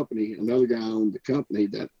own the company. Another guy owned the company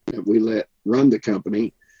that we let run the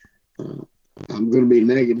company. I'm going to be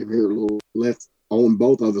negative here a little. Left own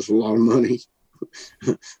both of us a lot of money.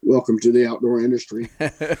 Welcome to the outdoor industry.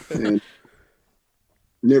 And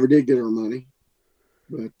never did get our money,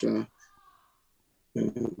 but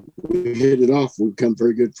we hit it off. We've become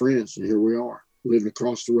very good friends, and here we are, living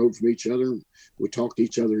across the road from each other. We talk to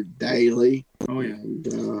each other daily. Oh yeah.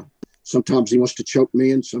 And sometimes he wants to choke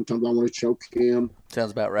me, and sometimes I want to choke him.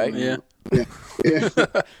 Sounds about right. Yeah. Yeah.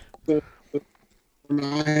 When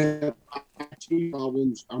I have IT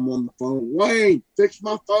problems, I'm on the phone. Wayne, fix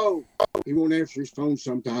my phone. He won't answer his phone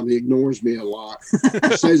sometimes. He ignores me a lot.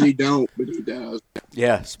 He says he don't, but he does.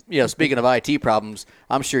 Yeah. Speaking of IT problems,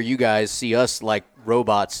 I'm sure you guys see us like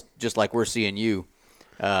robots, just like we're seeing you.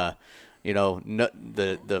 The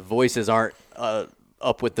voices aren't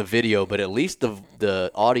up with the video, but at least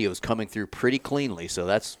the audio is coming through pretty cleanly. So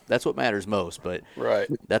that's what matters most. But Right.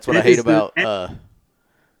 that's what I hate about.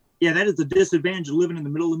 Yeah, that is the disadvantage of living in the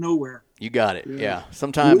middle of nowhere. You got it. Yeah. Yeah.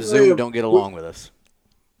 Sometimes Zoom don't get along with us.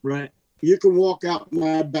 Right. You can walk out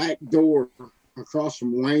my back door across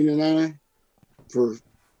from Wayne and I for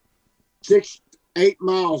 6-8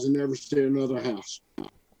 miles and never see another house.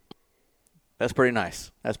 That's pretty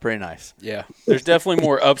nice. Yeah. There's definitely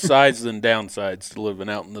more upsides than downsides to living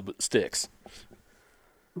out in the sticks.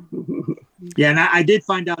 Yeah, and I did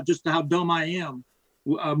find out just how dumb I am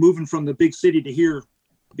moving from the big city to here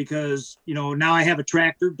because, now I have a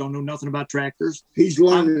tractor, don't know nothing about tractors. He's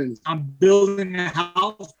learning. I'm building a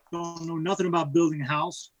house, don't know nothing about building a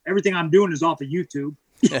house. Everything I'm doing is off of YouTube.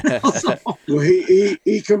 So, Well,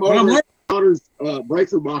 he come Well, I'm over, got his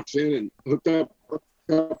breaker box in and hooked up a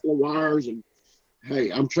couple of wires, and hey,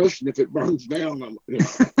 I'm trusting if it burns down.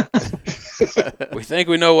 We think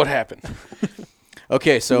we know what happened.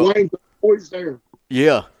 Okay, so Wayne's always there.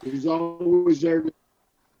 yeah, He's always there,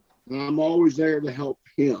 and I'm always there to help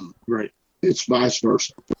him. right. It's vice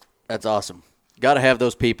versa. that's awesome. Got to have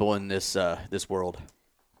those people in this world.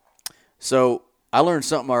 So I learned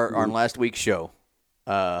something on last week's show.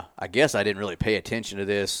 I guess I didn't really pay attention to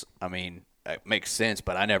this. I mean, it makes sense,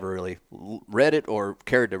 but I never really read it or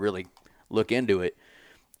cared to really look into it.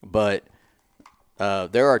 But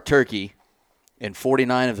there are turkey in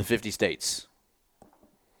 49 of the 50 states.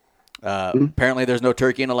 Apparently there's no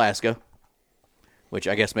turkey in Alaska, which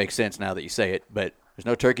I guess makes sense now that you say it, but there's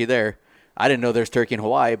no turkey there. I didn't know there's turkey in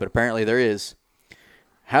Hawaii, but apparently there is.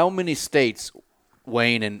 How many states,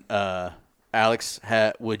 Wayne and Alex,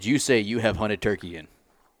 would you say you have hunted turkey in?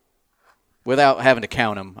 Without having to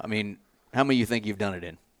count them, I mean, how many you think you've done it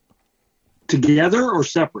in? Together or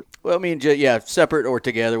separate? Well, I mean, separate or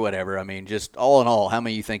together, whatever. I mean, just all in all, how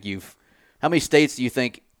many states do you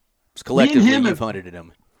think collectively you've hunted in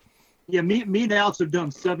them? Yeah, me and Alex have done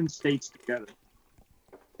 7 states together.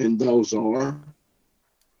 And those are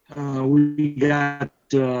We got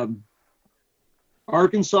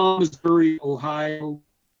Arkansas, Missouri, Ohio,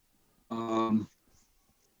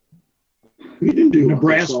 we didn't do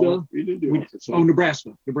Nebraska. Arkansas. We didn't do Arkansas.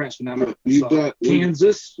 Nebraska, not You've Arkansas. done-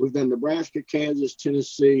 Kansas. We've done Nebraska, Kansas,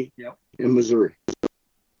 Tennessee, Yep. and Missouri.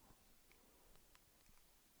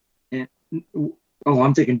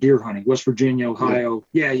 I'm thinking deer hunting. West Virginia, Ohio.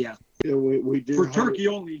 Yeah. Yeah, we did For hunt- turkey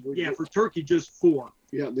only. we Yeah, did- for turkey just 4.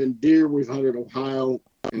 Yeah, then deer we've hunted Ohio,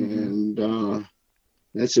 and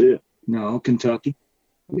that's it. No, Kentucky.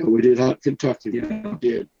 Yeah, we did hunt Kentucky. Yeah. We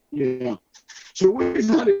did. Yeah. So we've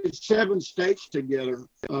hunted 7 states together.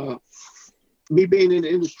 Me being in the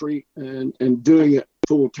industry and doing it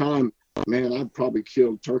full time, man, I've probably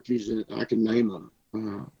killed turkeys and I can name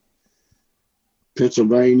them.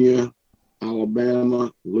 Pennsylvania,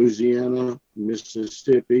 Alabama, Louisiana,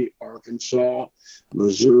 Mississippi, Arkansas,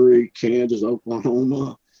 Missouri, Kansas,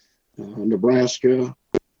 Oklahoma, Nebraska,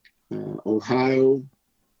 Ohio,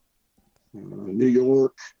 New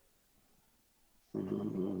York,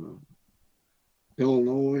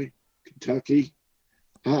 Illinois, Kentucky.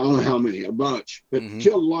 I don't know how many, a bunch, but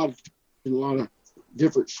killed a lot in a lot of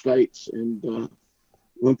different states. And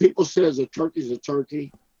when people says a turkey's a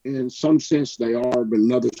turkey, in some sense they are, but in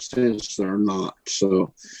another sense they're not.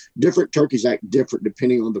 So different turkeys act different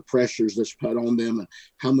depending on the pressures that's put on them and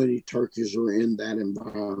how many turkeys are in that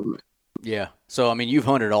environment. Yeah. So, I mean, you've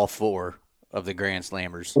hunted all 4 of the Grand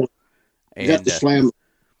Slammers. You got the slam.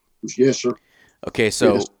 Yes, sir. Okay,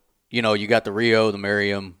 so, Yes. You got the Rio, the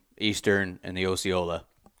Merriam, Eastern, and the Osceola.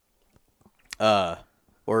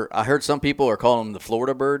 Or I heard some people are calling them the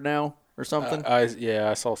Florida bird now or something.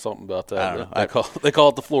 I saw something about that. I don't know. They call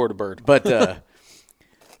it the Florida bird. But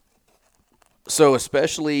so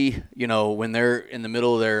especially, when they're in the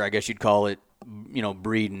middle of their, I guess you'd call it,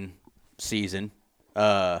 breeding season,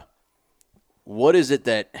 what is it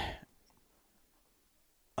that,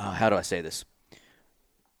 how do I say this?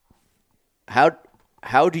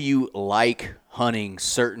 How do you like hunting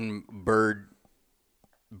certain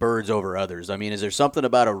birds over others? I mean, is there something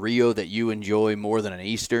about a Rio that you enjoy more than an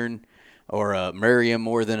Eastern, or a Merriam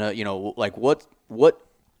more than a, like what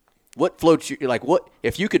floats you? Like, what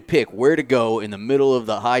if you could pick where to go in the middle of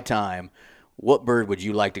the high time? What bird would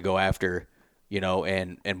you like to go after?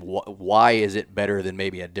 And why is it better than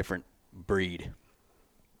maybe a different breed?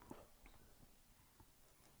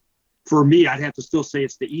 for me, I'd have to still say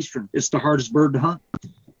it's the Eastern. It's the hardest bird to hunt,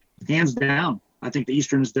 hands down. I think the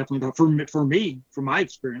Eastern is definitely for me, from my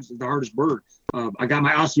experience, is the hardest bird. I got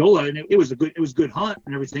my Osceola, and it was a good hunt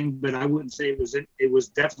and everything, but I wouldn't say it was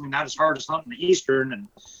definitely not as hard as hunting the Eastern.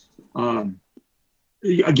 And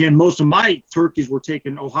again, most of my turkeys were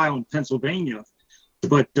taken Ohio and Pennsylvania,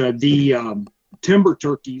 but the timber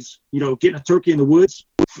turkeys, getting a turkey in the woods,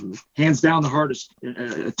 hands down the hardest.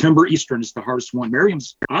 Timber Eastern is the hardest one.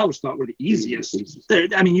 Merriam's, I always thought, were the easiest.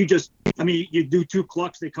 You do 2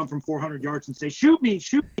 clucks, they come from 400 yards and say, shoot me.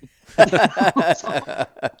 Those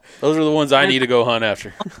are the ones I need to go hunt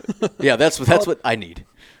after. Yeah, that's what I need.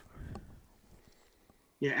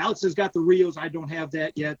 Yeah, Alex has got the Rios. I don't have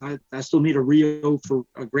that yet. I still need a Rio for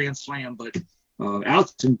a Grand Slam. But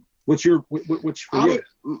Alex, what's your Rio?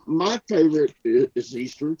 My favorite is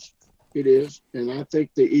Easterns. It is, and I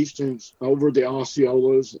think the Easterns over the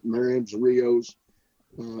Osceolas, Merriam's, Rios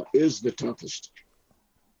is the toughest.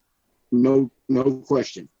 No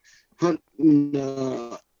question.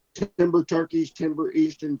 Hunting timber turkeys, timber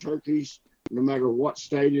Eastern turkeys, no matter what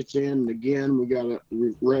state it's in. And again, we got to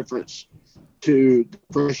reference to the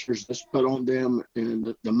pressures that's put on them and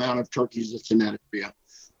the amount of turkeys that's in that area.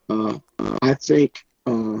 I think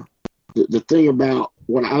the thing about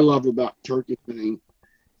what I love about turkey hunting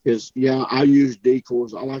is, I use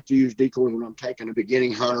decoys. I like to use decoys when I'm taking a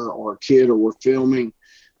beginning hunter or a kid or we're filming.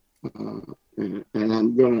 And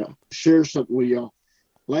I'm going to share something with y'all.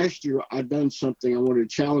 Last year, I done something I wanted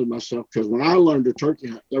to challenge myself, because when I learned to turkey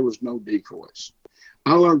hunt, there was no decoys.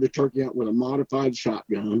 I learned to turkey hunt with a modified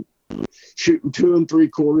shotgun, shooting 2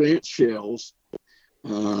 3/4 inch shells,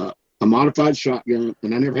 a modified shotgun,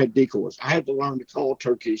 and I never had decoys. I had to learn to call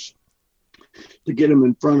turkeys to get them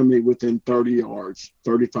in front of me within 30 yards,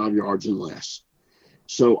 35 yards and less.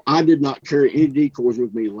 So I did not carry any decoys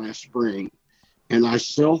with me last spring, and I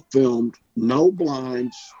self-filmed, no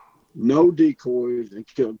blinds, no decoys, and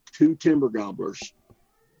killed 2 timber gobblers.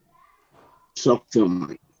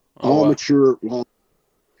 Self-filming, all mature, long.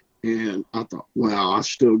 And I thought, wow, I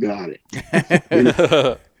still got it.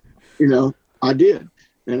 And, I did.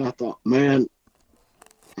 And I thought, man,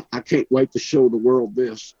 I can't wait to show the world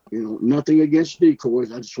this. Nothing against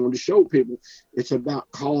decoys. I just wanted to show people it's about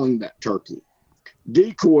calling that turkey.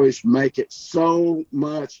 Decoys make it so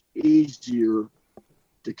much easier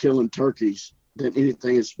to killing turkeys than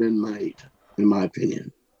anything that's been made, in my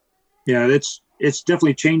opinion. Yeah, it's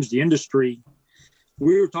definitely changed the industry.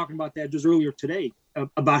 We were talking about that just earlier today,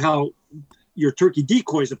 about how your turkey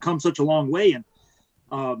decoys have come such a long way. And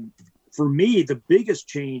for me, the biggest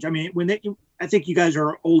change, I think you guys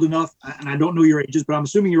are old enough, and I don't know your ages, but I'm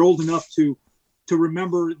assuming you're old enough to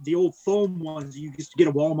remember the old foam ones you used to get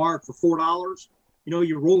at Walmart for $4.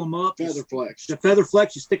 You roll them up. Feather flex. The feather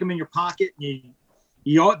flex, you stick them in your pocket, and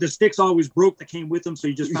the sticks always broke that came with them, so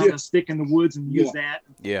you just found a stick in the woods and use that.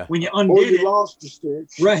 Yeah. When you undid it, lost the stick.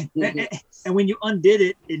 Right. And when you undid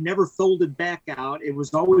it, it never folded back out. It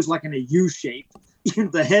was always like in a U shape.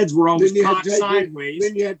 The heads were almost cocked sideways.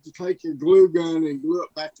 Then you had to take your glue gun and glue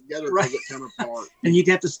it back together because it come apart. And you'd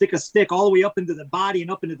have to stick a stick all the way up into the body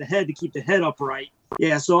and up into the head to keep the head upright.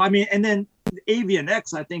 Yeah. So, and then Avian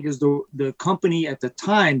X, I think, is the company at the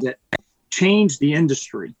time that changed the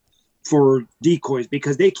industry for decoys,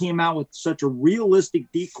 because they came out with such a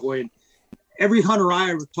realistic decoy. And every hunter I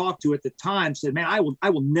ever talked to at the time said, man, I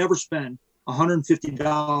will never spend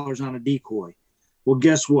 $150 on a decoy. Well,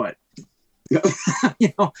 guess what?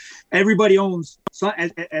 Everybody owns,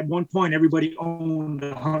 at one point, everybody owned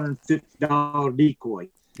a $150 decoy.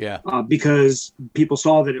 Yeah. Because people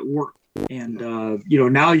saw that it worked. And,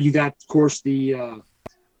 now you got, of course, the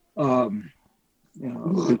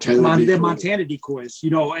Montana decoys,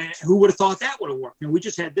 and who would have thought that would have worked? We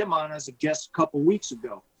just had them on as a guest a couple weeks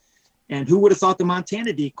ago. And who would have thought the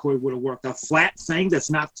Montana decoy would have worked? A flat thing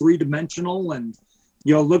that's not 3-dimensional and,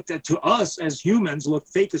 looked at, to us as humans, look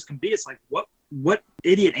fake as can be. It's like, what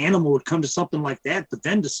idiot animal would come to something like that? But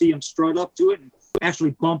then to see them strut up to it and actually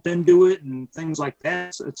bump into it and things like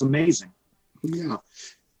that, it's amazing. Yeah.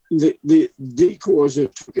 The decoys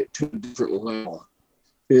have took it to a different level.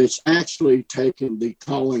 It's actually taken the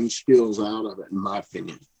calling skills out of it, in my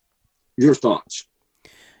opinion. Your thoughts?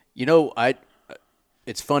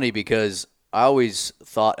 It's funny because I always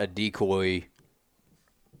thought a decoy,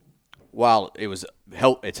 while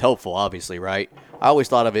it's helpful, obviously, right? I always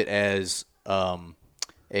thought of it as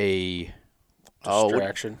a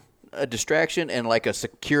distraction and like a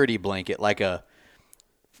security blanket,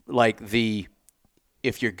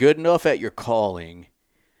 if you're good enough at your calling,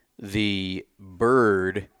 the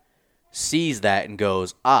bird sees that and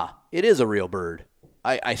goes, it is a real bird.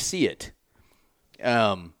 I see it.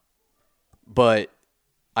 But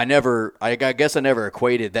I guess I never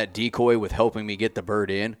equated that decoy with helping me get the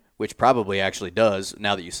bird in, which probably actually does.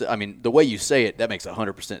 Now that you say, I mean, the way you say it, that makes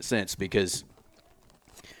 100% sense, because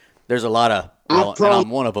there's a lot of, and I'm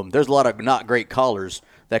one of them. There's a lot of not great callers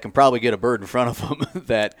that can probably get a bird in front of them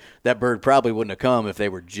that bird probably wouldn't have come if they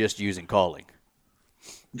were just using calling.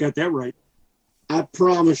 You got that right. I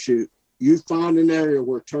promise you, you find an area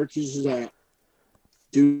where turkeys is at,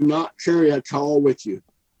 do not carry a call with you.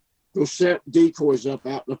 Go set decoys up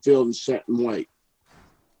out in the field and set and wait.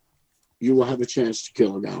 You will have a chance to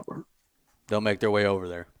kill a gobbler. They'll make their way over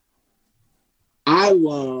there. I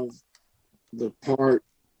love the part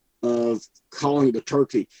of calling the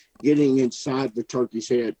turkey, getting inside the turkey's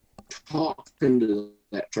head, talking to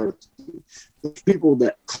that turkey. There's people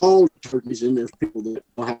that call turkeys, and there's people that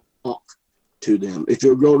don't have to talk to them. If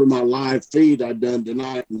you'll go to my live feed I done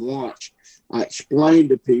tonight and watch, I explained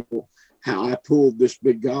to people how I pulled this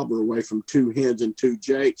big gobbler away from 2 hens and 2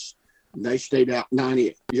 jakes. And they stayed out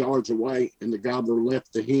 90 yards away, and the gobbler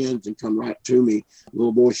left the hens and come right to me. The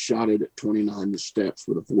little boy shot it at 29 steps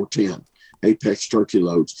with a 410 Apex turkey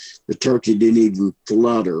loads. The turkey didn't even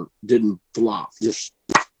flutter, didn't flop, just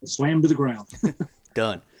Slam to the ground.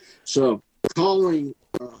 Done. so calling.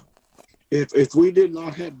 If we did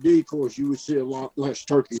not have decoys, you would see a lot less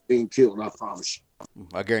turkeys being killed. I promise you.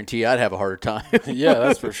 I guarantee you I'd have a harder time. Yeah,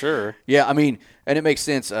 that's for sure. Yeah, I mean, and it makes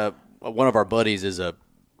sense. One of our buddies is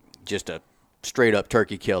just a straight up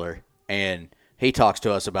turkey killer, and he talks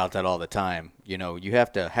to us about that all the time. You know, you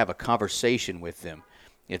have to have a conversation with them.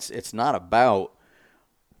 It's not about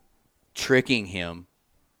tricking him.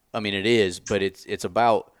 I mean, it is, but it's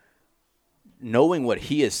about knowing what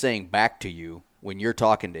he is saying back to you when you're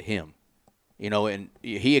talking to him. You know, and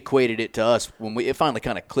he equated it to us when it finally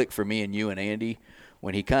kind of clicked for me and you and Andy,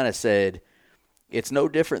 when he kind of said, it's no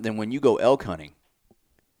different than when you go elk hunting.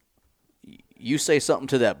 You say something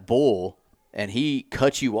to that bull and he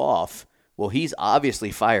cuts you off. Well, he's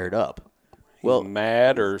obviously fired up. Well,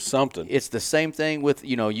 Mad or something. it's the same thing with,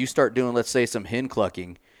 you know, you start doing, let's say, some hen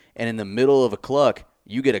clucking, and in the middle of a cluck,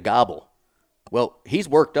 you get a gobble. Well, he's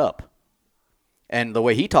worked up. And the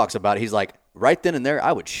way he talks about it, he's like, right then and there,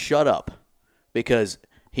 I would shut up, because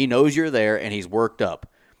he knows you're there and he's worked up.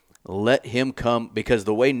 Let him come, because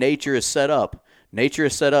the way nature is set up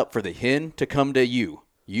for the hen to come to you.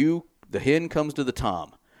 The hen comes to the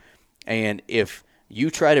tom. And if you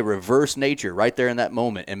try to reverse nature right there in that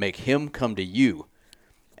moment and make him come to you,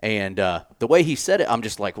 and the way he said it, I'm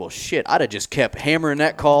just like, well, shit, I'd have just kept hammering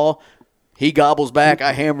that call. He gobbles back,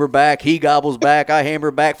 I hammer back. He gobbles back, I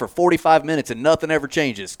hammer back for 45 minutes, and nothing ever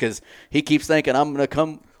changes, because he keeps thinking I'm going to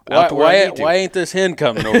come out to where I need to. Why ain't this hen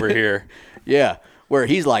coming over here? Yeah, where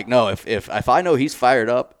he's like, no, if I know he's fired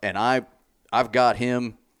up and I've got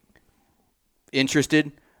him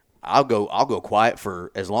interested, I'll go quiet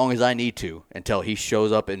for as long as I need to until he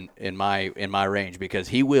shows up in my range, because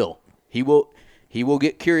he will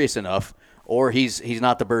get curious enough, or he's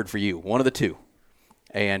not the bird for you, one of the two.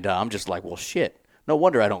 And I'm just like, well, shit, no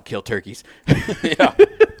wonder I don't kill turkeys. Yeah.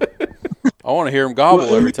 I want to hear him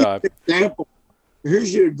gobble every time. Example.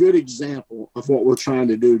 Here's a good example of what we're trying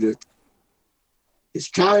to do. It's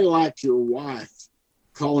kind of like your wife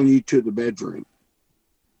calling you to the bedroom.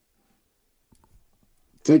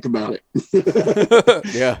 Think about it.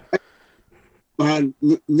 Yeah. My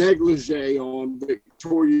negligee on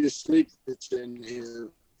Victoria's Secrets in here,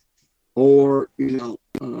 or,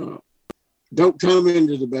 don't come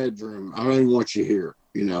into the bedroom. I don't want you here,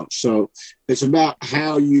 So it's about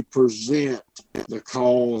how you present the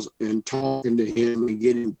calls and talking to him and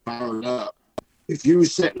getting fired up. If you were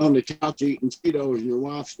sitting on the couch eating Cheetos and your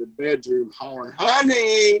wife's in the bedroom hollering,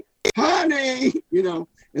 honey,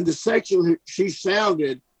 and the section she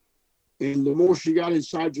sounded, and the more she got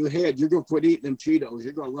inside your head, you're going to quit eating them Cheetos.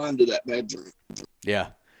 You're going to run to that bedroom. Yeah.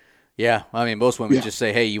 Yeah. I mean, most women just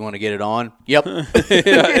say, hey, you want to get it on? Yep.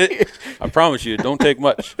 I promise you, it don't take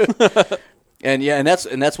much. And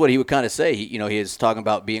that's what he would kind of say. He is talking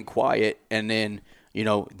about being quiet, and then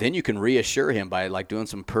you can reassure him by like doing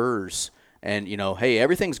some purrs, and hey,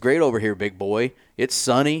 everything's great over here, big boy. It's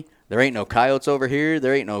sunny. There ain't no coyotes over here.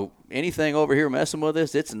 There ain't no anything over here messing with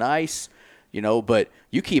us. It's nice, But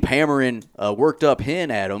you keep hammering a worked up hen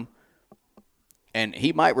at him, and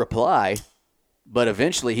he might reply, but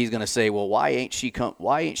eventually he's going to say, well, why ain't she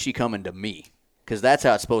coming to me? Because that's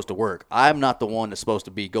how it's supposed to work. I'm not the one that's supposed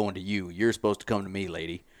to be going to you. You're supposed to come to me,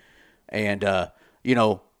 lady. And,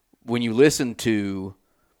 when you listen to,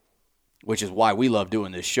 which is why we love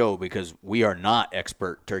doing this show, because we are not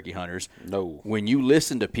expert turkey hunters. No. When you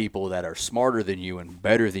listen to people that are smarter than you and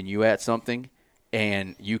better than you at something,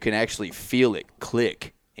 and you can actually feel it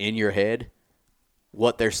click in your head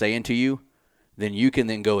what they're saying to you, then you can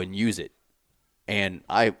then go and use it. And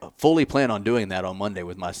I fully plan on doing that on Monday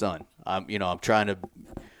with my son. I'm going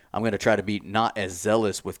to try to be not as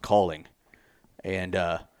zealous with calling. And,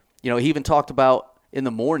 he even talked about in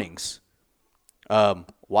the mornings,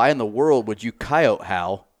 why in the world would you coyote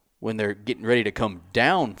howl when they're getting ready to come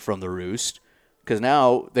down from the roost? Because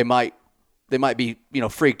now they might be,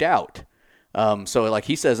 freaked out. So like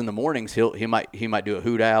he says in the mornings, he might do a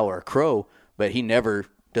hoot owl or a crow, but he never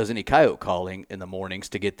does any coyote calling in the mornings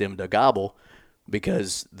to get them to gobble,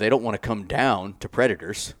 because they don't want to come down to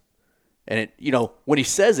predators. And when he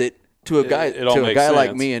says it to a guy,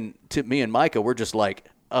 like me and Micah, we're just like,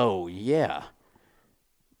 oh yeah.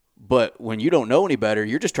 But when you don't know any better,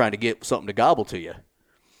 you're just trying to get something to gobble to you.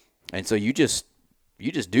 And so you just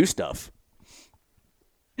do stuff.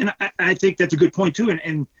 And I think that's a good point too.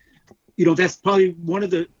 And that's probably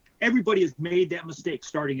everybody has made that mistake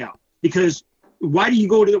starting out, because why do you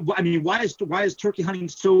go why is turkey hunting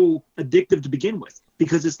so addictive to begin with?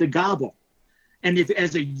 Because it's the gobble. And if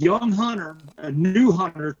as a young hunter, a new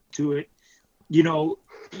hunter to it,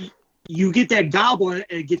 you get that gobble and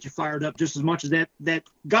it gets you fired up just as much as that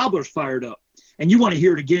gobbler's fired up. And you want to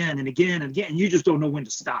hear it again and again and again, and you just don't know when to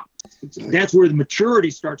stop. Exactly. That's where the maturity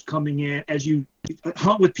starts coming in as you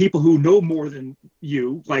hunt with people who know more than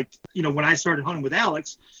you. Like, when I started hunting with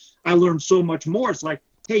Alex, I learned so much more. It's like,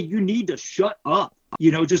 hey, you need to shut up.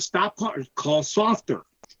 Just stop hunting, call softer,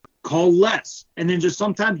 call less. And then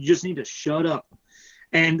sometimes you just need to shut up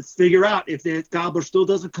and figure out if the gobbler still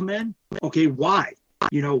doesn't come in. Okay, why?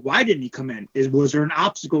 Why didn't he come in? Was there an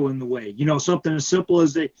obstacle in the way? Something as simple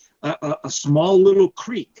as a small little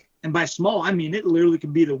creek. And by small, I mean it literally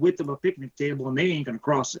could be the width of a picnic table, and they ain't going to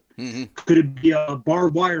cross it. Mm-hmm. Could it be a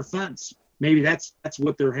barbed wire fence? Maybe that's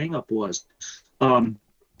what their hang-up was.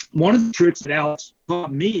 One of the tricks that Alex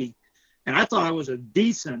taught me, and I thought I was a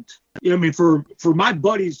decent, for my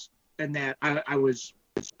buddies and that, I was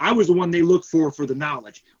the one they looked for the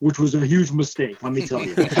knowledge, which was a huge mistake, let me tell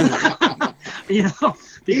you.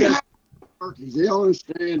 Because turkeys, they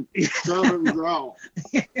understand southern drawl.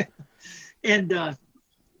 And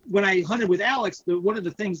when I hunted with Alex, one of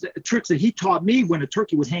the tricks that he taught me when a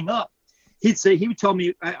turkey would hang up, he would tell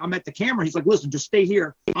me, I'm at the camera. He's like, listen, just stay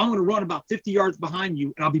here. I'm going to run about 50 yards behind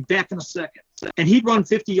you, and I'll be back in a second. And he'd run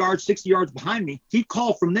 50 yards, 60 yards behind me. He'd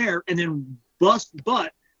call from there and then bust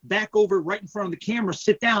butt back over right in front of the camera,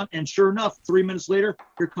 sit down, and sure enough, 3 minutes later,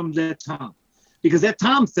 here comes that Tom. Because that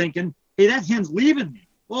Tom's thinking, hey, that hen's leaving me.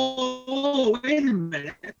 Oh, wait a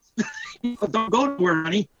minute. Don't go nowhere,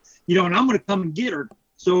 honey. And I'm going to come and get her.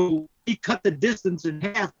 So he cut the distance in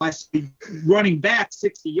half by running back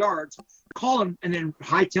 60 yards, calling, and then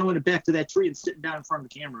hightailing it back to that tree and sitting down in front of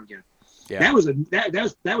the camera again. Yeah.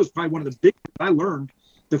 That was probably one of the big things I learned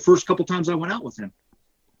the first couple times I went out with him.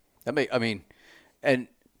 And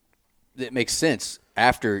it makes sense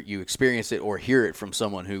after you experience it or hear it from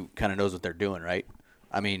someone who kind of knows what they're doing, right?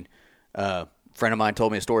 A friend of mine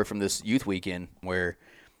told me a story from this youth weekend where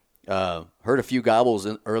heard a few gobbles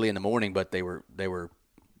early in the morning, but they were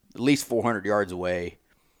at least 400 yards away.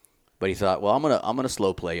 But he thought, well, I'm gonna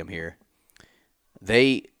slow play them here.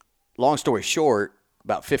 Long story short,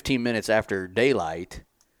 about 15 minutes after daylight,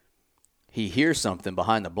 he hears something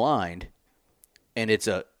behind the blind, and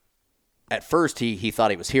at first he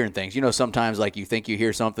thought he was hearing things. Sometimes like you think you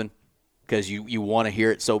hear something because you want to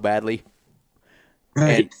hear it so badly.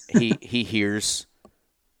 Right. And he hears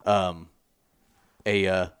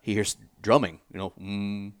he hears drumming,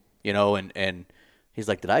 and he's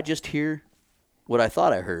like, did I just hear what I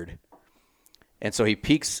thought I heard? And so he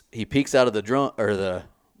peeks out of the drum or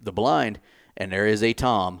the blind, and there is a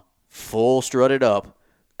Tom full strutted up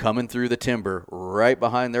coming through the timber right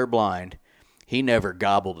behind their blind. He never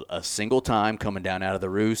gobbled a single time coming down out of the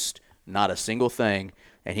roost, not a single thing.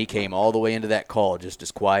 And he came all the way into that call just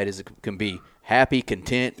as quiet as it can be. Happy,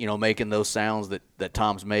 content, making those sounds that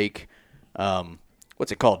Toms make.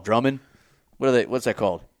 What's it called? Drumming? What's that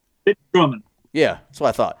called? It's drumming. Yeah, that's what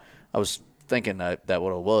I thought. I was thinking that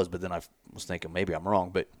what it was, but then I was thinking maybe I'm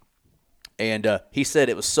wrong. And he said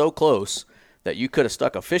it was so close that you could have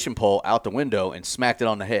stuck a fishing pole out the window and smacked it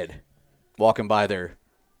on the head walking by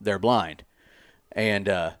their blind.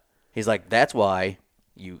 And he's like, that's why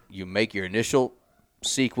you make your initial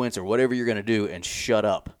sequence or whatever you're going to do and shut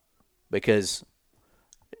up, because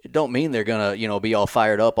it don't mean they're going to, be all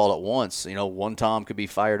fired up all at once. One Tom could be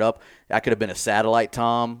fired up. That could have been a satellite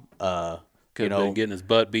Tom. Could have been getting his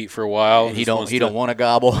butt beat for a while. And he don't want to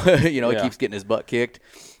gobble. He keeps getting his butt kicked.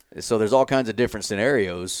 So there's all kinds of different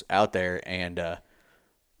scenarios out there. And,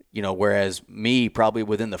 Whereas me, probably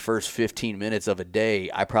within the first 15 minutes of a day,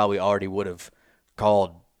 I probably already would have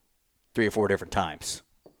called 3 or 4 different times.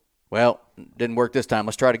 Well, didn't work this time.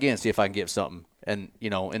 Let's try it again, see if I can get something. And,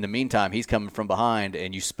 in the meantime, he's coming from behind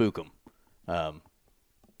and you spook him.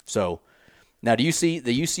 So now do you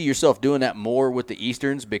see yourself doing that more with the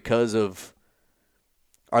Easterns because of,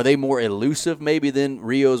 are they more elusive maybe than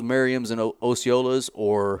Rios, Merriams, and Osceolas,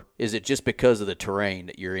 or is it just because of the terrain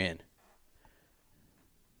that you're in?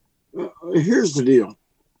 Here's the deal.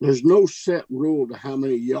 There's no set rule to how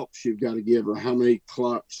many yelps you've got to give or how many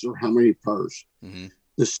clucks or how many purrs. Mm-hmm.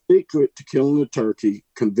 The secret to killing a turkey,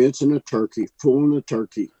 convincing a turkey, fooling a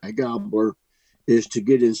turkey, a gobbler, is to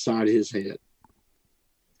get inside his head.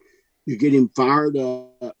 You get him fired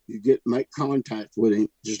up, make contact with him,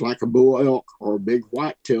 just like a bull elk or a big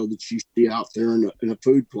whitetail that you see out there in a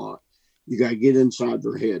food plot. You got to get inside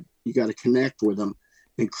their head. You got to connect with them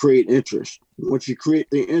and create interest. Once you create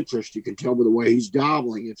the interest, you can tell by the way he's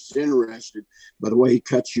gobbling if he's interested, by the way he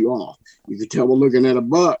cuts you off. You can tell by looking at a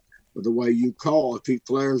buck by the way you call. If he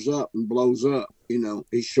flares up and blows up,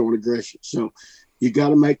 he's showing aggression. So you got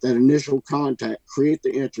to make that initial contact, create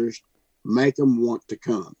the interest, make them want to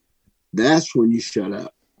come. That's when you shut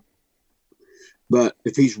up. But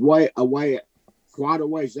if he's way away, quite a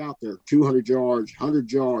ways out there, 200 yards,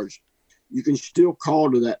 100 yards, you can still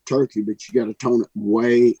call to that turkey, but you got to tone it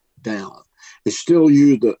way down. And still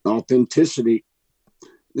use the authenticity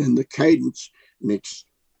and the cadence and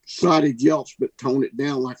excited yelps, but tone it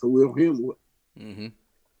down like a real hen would. Mm-hmm.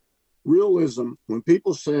 Realism, when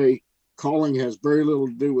people say calling has very little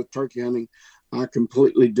to do with turkey hunting, I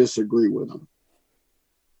completely disagree with them.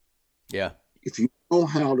 Yeah. If you know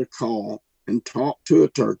how to call and talk to a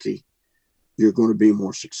turkey, you're going to be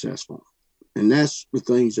more successful. And that's the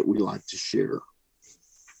things that we like to share.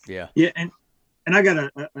 Yeah. Yeah. And I got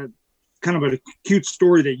a kind of a cute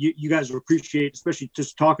story that you guys will appreciate, especially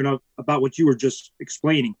just talking about what you were just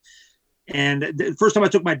explaining. And the first time I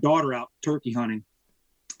took my daughter out turkey hunting,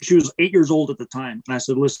 she was 8 years old at the time. And I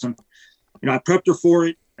said, listen, I prepped her for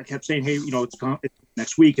it. I kept saying, hey, it's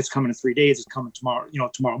next week. It's coming in 3 days. It's coming tomorrow,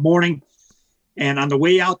 tomorrow morning. And on the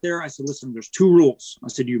way out there, I said, listen, there's 2 rules. I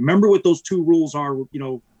said, do you remember what those 2 rules are,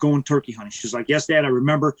 going turkey hunting? She's like, yes, Dad, I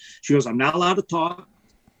remember. She goes, I'm not allowed to talk.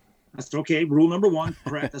 I said, okay, rule number 1,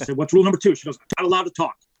 correct. I said, what's rule number 2? She goes, I'm not allowed to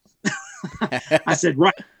talk. I said,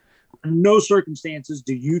 right. In no circumstances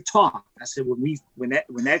do you talk. I said, when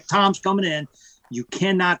that Tom's coming in, you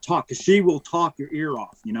cannot talk because she will talk your ear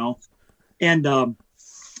off, And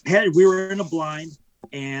we were in a blind,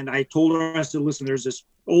 and I told her, I said, listen, there's this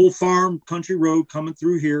old farm country road coming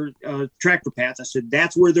through here, tractor paths. I said,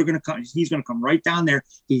 that's where they're going to come. He's going to come right down there.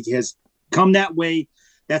 He has come that way.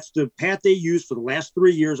 That's the path they used for the last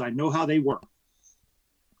 3 years. I know how they work.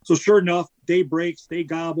 So sure enough, day breaks, they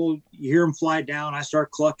gobble. You hear them fly down. I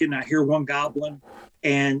start clucking. I hear one gobbling,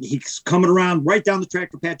 and he's coming around right down the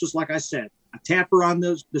tractor path, just like I said. I tap her on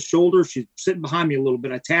the shoulder. She's sitting behind me a little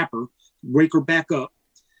bit. I tap her, wake her back up.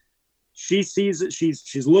 She sees it.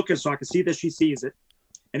 She's looking, so I can see that she sees it.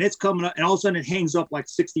 And it's coming up, and all of a sudden it hangs up like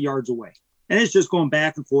 60 yards away. And it's just going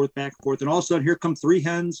back and forth. And all of a sudden, here come 3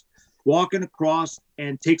 hens walking across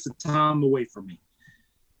and takes the Tom away from me.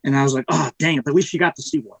 And I was like, oh, dang it. But at least she got to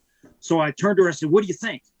see one. So I turned to her and said, what do you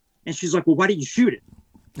think? And she's like, well, why didn't you shoot it?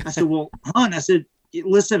 I said, well, hon, I said,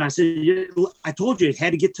 listen, I said, I told you it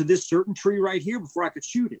had to get to this certain tree right here before I could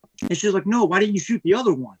shoot it. And she's like, no, why didn't you shoot the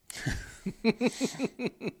other one?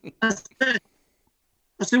 I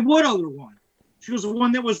said, what other one? She was the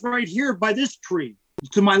one that was right here by this tree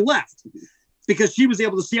to my left, because she was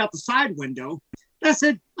able to see out the side window.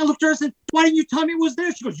 And I looked at her and said, why didn't you tell me it was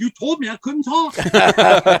there? She goes, you told me I couldn't talk.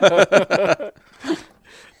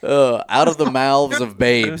 Out of the mouths of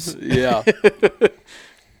babes. Yeah.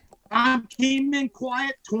 I came in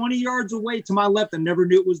quiet 20 yards away to my left and never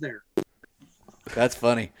knew it was there. That's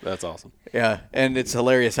funny. That's awesome. Yeah, and it's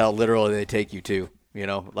hilarious how literally they take you too.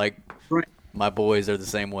 Like right. My boys are the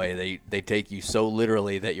same way. They take you so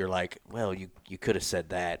literally that you're like, well, you could have said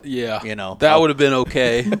that. Yeah. That would have been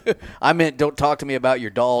okay. I meant don't talk to me about your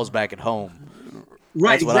dolls back at home.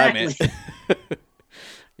 Right, That's what exactly. I meant.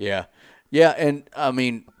 Yeah. Yeah, and I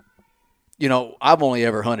mean, I've only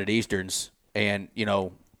ever hunted Easterns, and,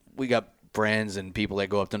 we got friends and people that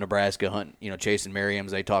go up to Nebraska hunt, chasing Merriams.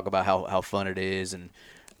 They talk about how fun it is, and,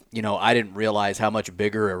 I didn't realize how much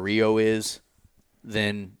bigger a Rio is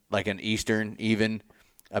than like an Eastern even.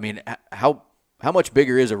 I mean, how much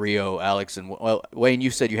bigger is a Rio, Alex? And Wayne,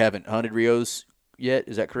 you said you haven't hunted Rios yet.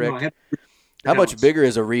 Is that correct? No, I haven't. How much bigger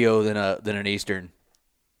is a Rio than an Eastern?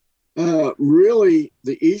 Really,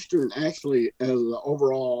 the Eastern actually, as the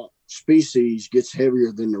overall species gets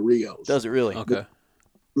heavier than the Rios. Does it really? Okay.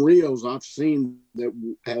 Rios I've seen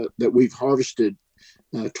that we've harvested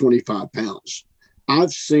 25 pounds.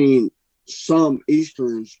 I've seen some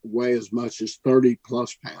Easterns weigh as much as 30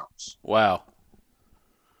 plus pounds. Wow.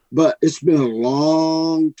 But it's been a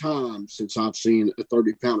long time since I've seen a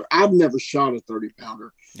 30 pounder. I've never shot a 30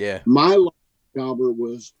 pounder. Yeah. My last jobber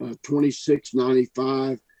was a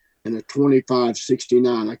 26.95 and a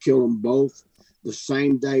 25.69. I killed them both the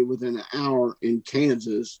same day within an hour in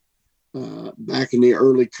Kansas, back in the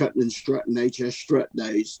early cutting and strutting HS strut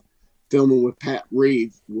days, filming with Pat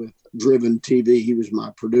Reeve with Driven TV. He was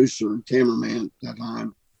my producer and cameraman at that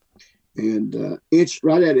time. And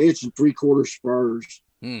right at 1 3/4 spurs.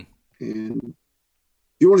 And if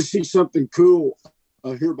you want to see something cool,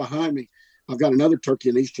 here behind me, I've got another turkey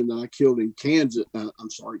in Eastern that I killed in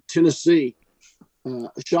Tennessee. I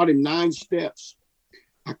shot him 9 steps.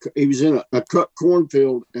 He was in a cut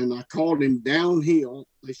cornfield, and I called him downhill.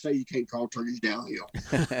 They say you can't call turkeys downhill.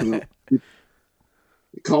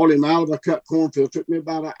 Called him out of a cut cornfield. It took me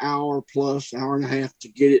about an hour plus, hour and a half to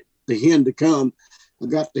get the hen to come. I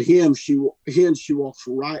got the hen. She walks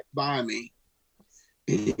right by me.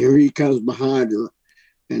 And here he comes behind her,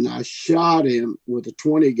 and I shot him with a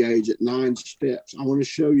 20 gauge at 9 steps. I want to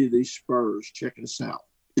show you these spurs. Check this out.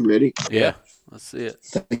 You ready? Yeah. Let's see it.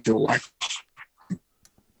 I think you'll like it.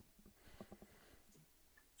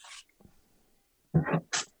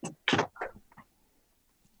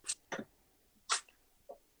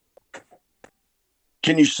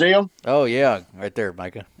 Can you see them? Oh yeah, right there,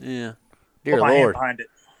 Micah. Yeah. Dear Put my hand Lord, behind it.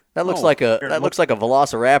 that looks like a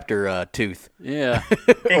Velociraptor tooth Yeah.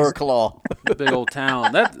 or a claw. Big old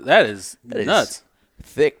town. That is nuts.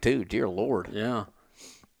 Thick too. Dear Lord. Yeah.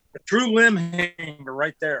 A true limb hanger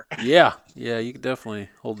right there. Yeah. Yeah. You can definitely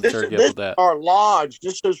hold the turkey up with that. Our lodge.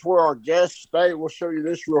 This is where our guests stay. We'll show you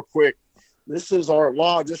this real quick. This is our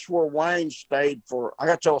lodge. This is where Wayne stayed for. I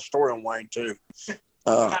got to tell a story on Wayne too. It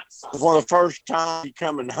was one of the first times he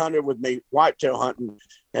come and hunted with me, whitetail hunting,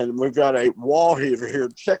 and we've got a wall heater here.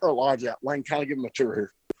 Check our lodge out. Wayne, kind of give him a tour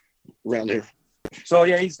here, around here. So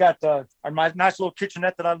yeah, he's got my nice little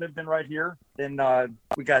kitchenette that I lived in right here. Then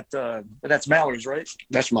we got that's Mallory's, right?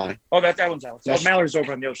 That's mine. Oh, that one's Alex. That's- Mallory's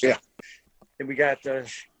over on the other side. Yeah. And we got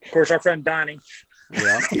of course our friend Donnie.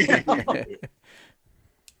 Yeah.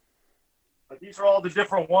 But these are all the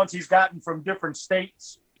different ones he's gotten from different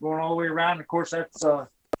states, going all the way around. Of course, that's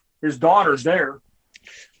his daughter's there.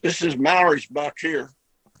 This is Mallory's buck here.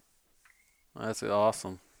 That's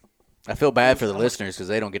awesome. I feel bad for the listeners because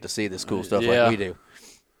they don't get to see this cool stuff Yeah. like we do.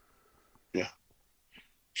 Yeah.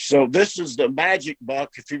 So this is the Magic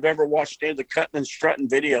buck. If you've ever watched any of the cutting and strutting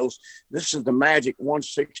videos, this is the Magic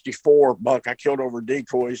 164 buck I killed over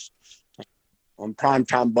decoys on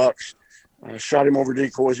primetime bucks. I shot him over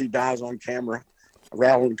decoys. He dies on camera. I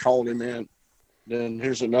rattled and called him in. Then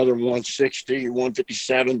here's another 160,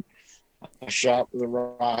 157. I shot with a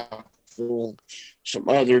rifle, some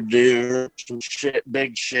other deer, some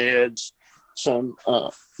big sheds, some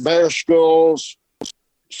bear skulls,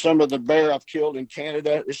 some of the bear I've killed in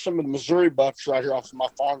Canada. There's some of the Missouri bucks right here off of my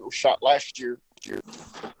farm that were shot last year.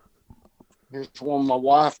 Here's one my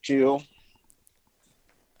wife killed.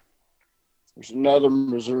 There's another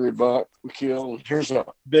Missouri buck we killed. Here's a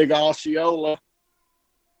big Osceola.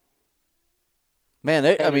 Man,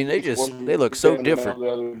 they look so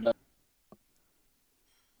different.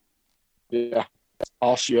 Yeah,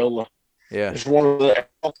 Osceola. Yeah. There's one of the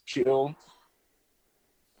elk killed.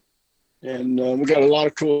 And we got a lot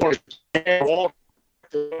of cool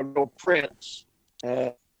prints.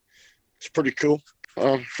 It's pretty cool.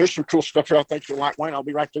 There's some cool stuff here. I think you'll like, Wayne. I'll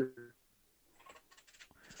be right there.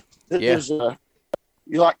 This is,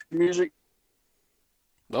 you like music?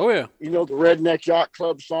 Oh, yeah. You know the Redneck Yacht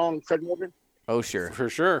Club song, Craig Morgan? Oh, sure. For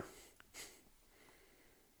sure.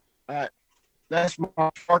 That's my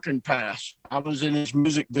parking pass. I was in his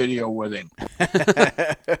music video with him.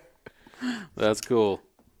 That's cool.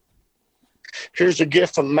 Here's a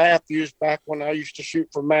gift from Matthews. Back when I used to shoot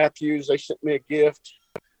for Matthews, they sent me a gift.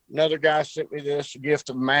 Another guy sent me this, a gift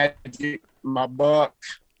of Magic, my buck.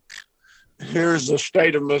 Here's the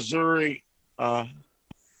state of Missouri. Then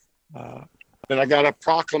I got a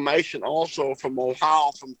proclamation also from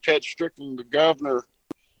Ohio, from Ted Strickland, the governor.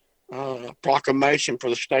 Proclamation for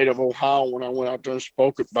the state of Ohio when I went out there and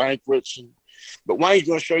spoke at banquets. But Wayne's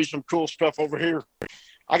going to show you some cool stuff over here.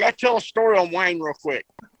 I got to tell a story on Wayne real quick.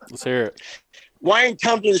 Let's hear it. Wayne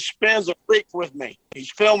comes and spends a week with me. He's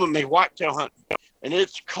filming me whitetail hunting, and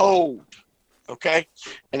it's cold, okay?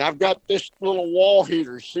 And I've got this little wall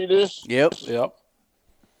heater. See this? Yep. Yep.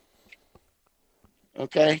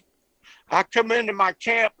 Okay. I come into my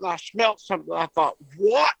camp and I smelled something. I thought,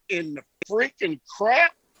 what in the freaking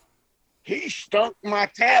crap? He stunk my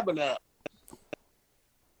cabin up.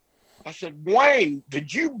 I said, Wayne,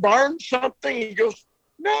 did you burn something? He goes,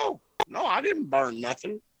 no, I didn't burn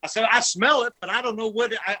nothing. I said, I smell it, but I don't know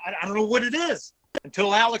what I don't know what it is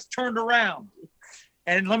until Alex turned around.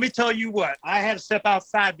 And let me tell you what, I had to step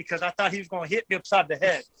outside because I thought he was going to hit me upside the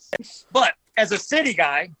head. But as a city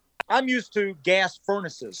guy, I'm used to gas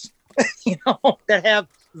furnaces, that have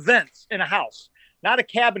vents in a house, not a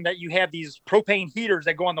cabin that you have these propane heaters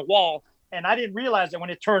that go on the wall. And I didn't realize that when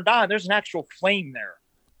it turned on, there's an actual flame there.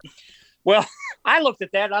 Well, I looked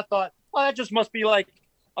at that and I thought, well, that just must be like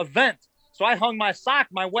a vent. So I hung my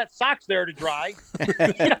wet socks there to dry.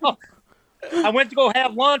 I went to go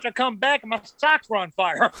have lunch. I come back and my socks were on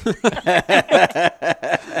fire.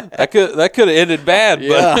 That could have ended bad,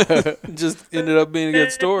 but just ended up being a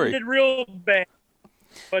good story. It ended real bad.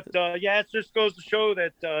 But it just goes to show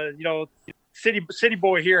that city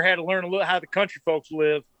boy here had to learn a little how the country folks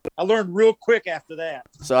live. I learned real quick after that.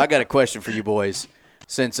 So I got a question for you boys.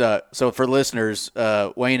 Since so for listeners,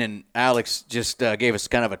 Wayne and Alex just gave us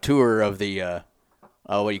kind of a tour of the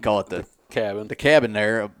what do you call it, the cabin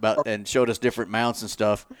there, and showed us different mounts and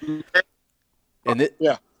stuff. And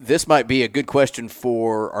this might be a good question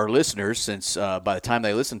for our listeners, since by the time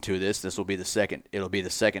they listen to this will be the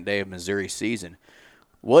second day of Missouri season.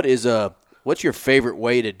 What's your favorite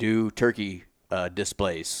way to do turkey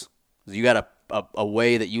displays? You got a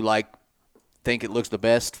way that you think it looks the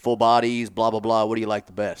best, full bodies, blah blah blah. What do you like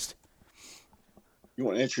the best? You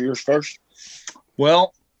want to answer yours first?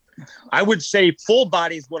 Well, I would say full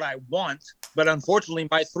body is what I want, but unfortunately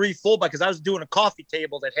my 3 full body, because I was doing a coffee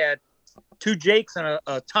table that had 2 Jakes and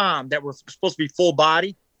a Tom that were supposed to be full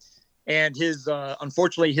body, and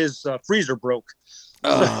unfortunately his freezer broke.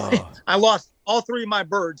 Oh. So I lost all 3 of my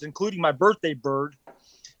birds, including my birthday bird,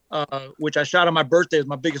 which I shot on my birthday. Is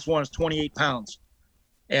my biggest one, is 28 pounds,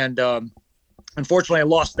 and unfortunately I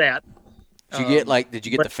lost that. Did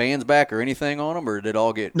you get the fans back or anything on them, or did it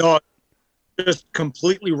all get? No, just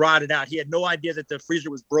completely rotted out. He had no idea that the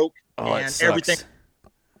freezer was broke and everything.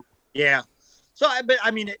 Yeah. So,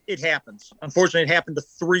 it happens. Unfortunately, it happened to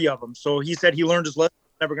 3 of them. So he said he learned his lesson.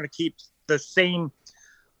 Never going to keep the same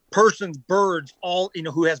person's birds,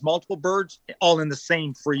 who has multiple birds, all in the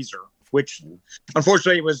same freezer, which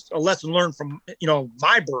unfortunately was a lesson learned from,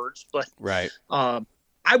 my birds. But right.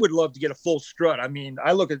 I would love to get a full strut. I mean,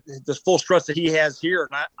 I look at the full struts that he has here,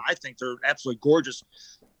 and I think they're absolutely gorgeous.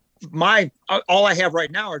 All I have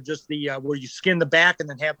right now are just the where you skin the back and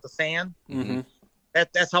then have the fan. Mm-hmm.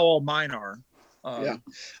 That's how all mine are. I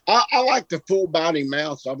like the full body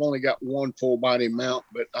mounts. I've only got one full body mount,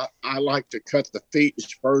 but I like to cut the feet and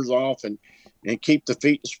spurs off and keep the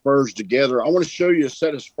feet and spurs together. I want to show you a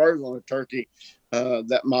set of spurs on a turkey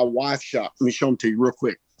that my wife shot. Let me show them to you real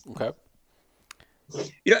quick. Okay.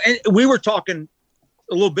 And we were talking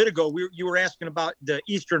a little bit ago. You were asking about the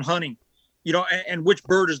Eastern hunting, and which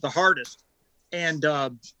bird is the hardest. And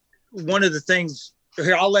one of the things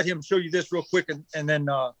here, I'll let him show you this real quick, and then.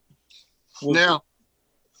 Now,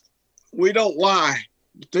 we don't lie.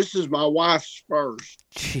 This is my wife's spurs.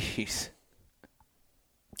 Jeez.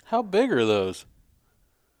 How big are those?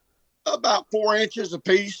 About 4 inches a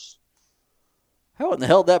piece. How in the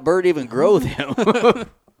hell did that bird even grow them?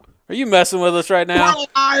 Are you messing with us right now?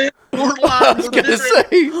 We're lying. I was going to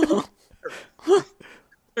say.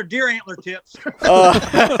 They're deer antler tips.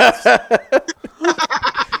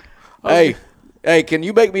 Hey, can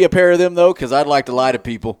you make me a pair of them, though? Because I'd like to lie to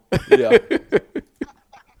people. Yeah.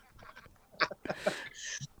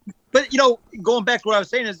 But, going back to what I was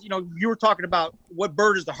saying is, you were talking about what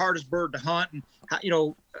bird is the hardest bird to hunt and,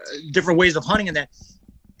 different ways of hunting and that.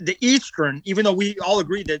 The Eastern, even though we all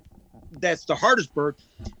agree that that's the hardest bird,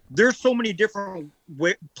 there's so many different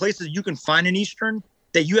places you can find an Eastern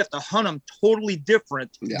that you have to hunt them totally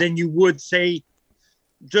different than you would, say,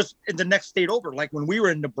 just in the next state over. Like when we were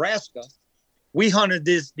in Nebraska, we hunted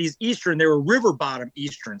these Eastern. They were river bottom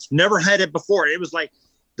Easterns. Never had it before. It was like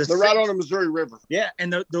they're right on the Missouri River. Yeah,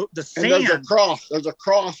 and the sand. And there's a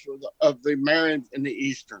cross of the Marion and the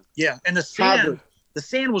Eastern. Yeah, and the sand. Hybrid. The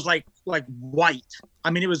sand was like white.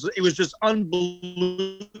 I mean, it was just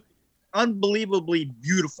unbelievably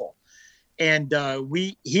beautiful. And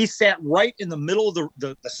he sat right in the middle of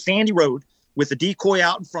the sandy road with the decoy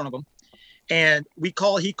out in front of him, and he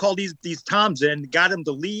called these toms in, got him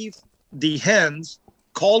to leave the hens,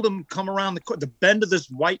 called him come around the bend of this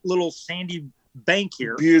white little sandy bank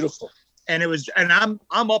here. Beautiful. And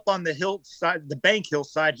I'm up on the hillside, the bank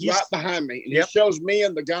hillside. He's right behind me, and he shows me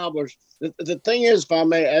and the gobblers. The thing is, if I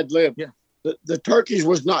may ad lib, the turkeys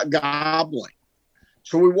was not gobbling.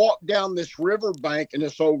 So we walked down this river bank in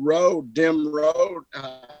this old road, dim road.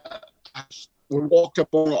 We walked up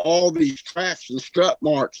on all these tracks and strut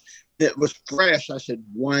marks. It was fresh. I said,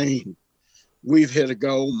 Wayne, we've hit a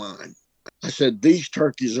gold mine. I said, these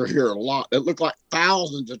turkeys are here a lot. It looked like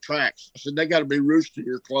thousands of tracks. I said, they got to be roosting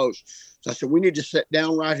here close. So I said, we need to sit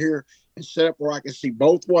down right here and set up where I can see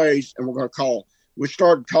both ways, and we're going to call. We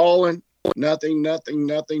started calling, nothing.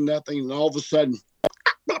 And all of a sudden,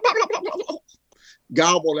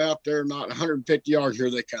 gobbled out there, not 150 yards. Here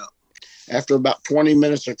they come. After about 20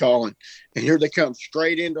 minutes of calling, and here they come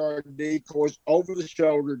straight into our decoys, over the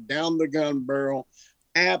shoulder, down the gun barrel,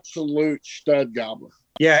 absolute stud gobbler.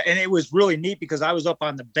 Yeah, and it was really neat because I was up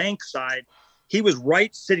on the bank side. He was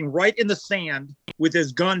sitting right in the sand with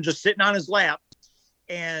his gun just sitting on his lap,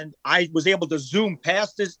 and I was able to zoom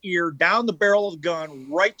past his ear, down the barrel of the gun,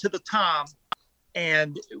 right to the tom,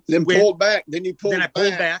 and then pulled back. Then he pulled. Then I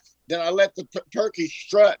pulled back. Then I let the turkey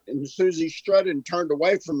strut, and as soon as he strutted and turned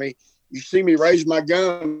away from me, you see me raise my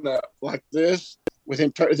gun up like this with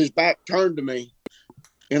him, his back turned to me.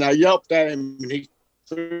 And I yelped at him, and he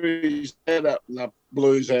threw his head up, and I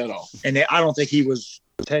blew his head off. And I don't think he was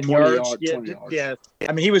 10 yards. Yeah.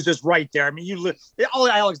 I mean, he was just right there. I mean, all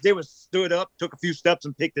Alex did was stood up, took a few steps,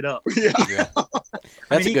 and picked it up. Yeah.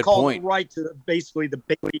 That's a good point. He called right to basically the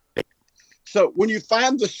big. So when you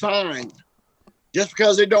find the sign, just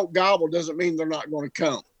because they don't gobble doesn't mean they're not going to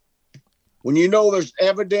come. When you know there's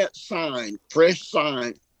evident sign, fresh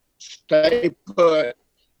sign, stay put,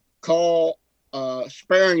 call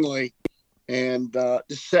sparingly, and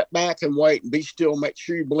just sit back and wait and be still. Make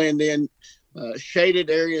sure you blend in. Shaded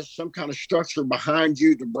areas, some kind of structure behind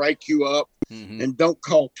you to break you up, and don't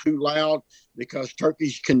call too loud because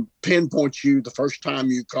turkeys can pinpoint you the first time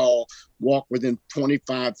you call. Walk within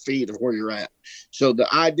 25 feet of where you're at. So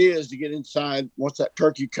the idea is to get inside. Once that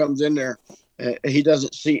turkey comes in there, he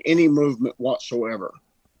doesn't see any movement whatsoever.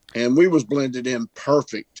 And we was blended in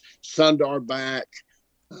perfect. Sun to our back.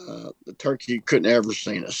 The turkey couldn't ever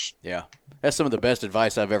seen us. Yeah. That's some of the best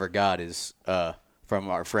advice I've ever got is from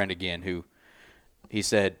our friend again, who he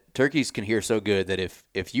said turkeys can hear so good that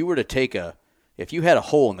if you were to if you had a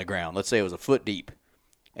hole in the ground, let's say it was a foot deep,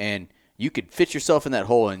 and you could fit yourself in that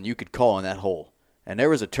hole and you could call in that hole, and there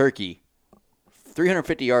was a turkey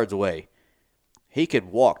 350 yards away, he could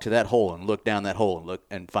walk to that hole and look down that hole and look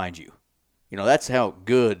and find you. You know, that's how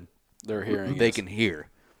good they're hearing. They can hear.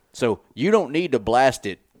 So you don't need to blast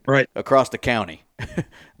it right across the county.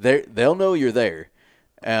 They'll know you're there.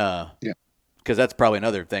 Because that's probably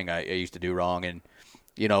another thing I used to do wrong. And,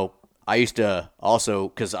 you know, I used to also,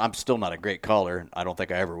 because I'm still not a great caller, I don't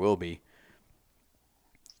think I ever will be.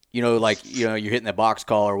 You know, like, you know, you're hitting the box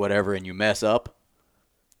call or whatever and you mess up.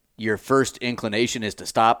 Your first inclination is to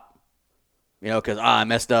stop, you know, because, I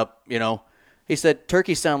messed up, you know. He said,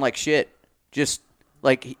 turkeys sound like shit. Just,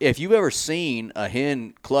 like, if you've ever seen a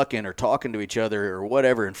hen clucking or talking to each other or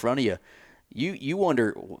whatever in front of you, you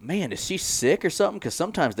wonder, man, is she sick or something? Because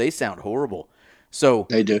sometimes they sound horrible. So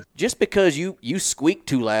they do. Just because you squeak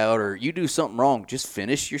too loud or you do something wrong, just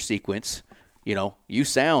finish your sequence. You know, you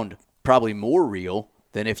sound probably more real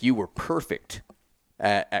than if you were perfect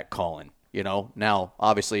at calling. You know, now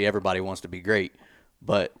obviously everybody wants to be great,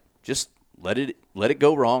 but just let it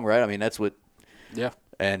go wrong, right? I mean, that's what. Yeah.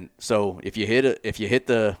 And so if you hit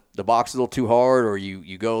the box a little too hard or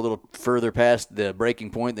you go a little further past the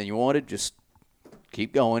breaking point than you wanted, just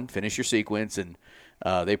keep going, finish your sequence, and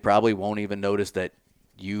they probably won't even notice that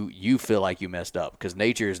you feel like you messed up because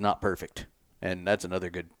nature is not perfect. And that's another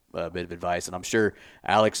good bit of advice. And I'm sure,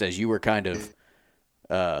 Alex, as you were kind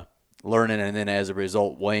of learning and then as a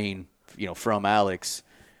result, Wayne, you know, from Alex,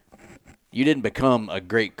 you didn't become a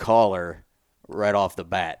great caller right off the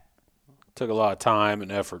bat. Took a lot of time and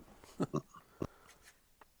effort.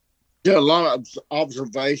 Yeah, a lot of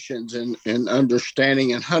observations and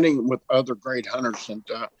understanding and hunting with other great hunters, and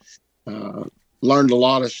learned a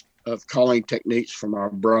lot of calling techniques from our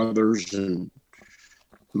brothers and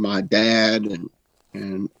my dad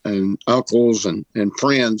and uncles and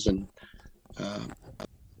friends, and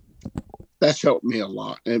that's helped me a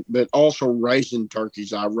lot. But also raising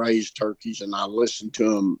turkeys, I raised turkeys and I listened to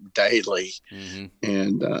them daily,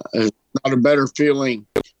 and it's not a better feeling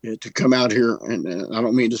to come out here, and I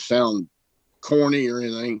don't mean to sound corny or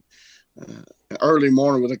anything, early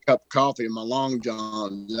morning with a cup of coffee and my long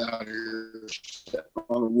johns out here sitting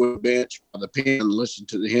on a wood bench by the pen, listen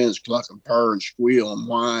to the hens cluck and purr and squeal and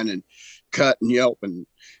whine and cut and yelp, and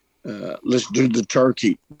listen to the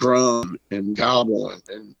turkey drum and gobble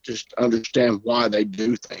and just understand why they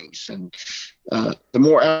do things. And the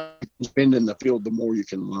more hours you spend in the field, the more you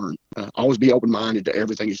can learn. Always be open-minded to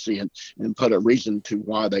everything you see and put a reason to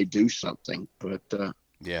why they do something. But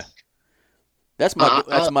yeah, that's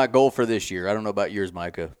my goal for this year. I don't know about yours,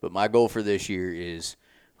 Micah, but my goal for this year is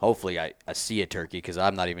hopefully I see a turkey, because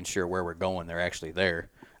I'm not even sure where we're going. They're actually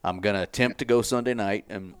there. I'm going to attempt to go Sunday night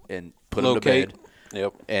and put them to bed.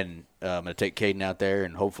 Yep. And I'm going to take Caden out there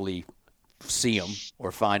and hopefully see them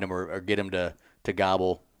or find them or get them to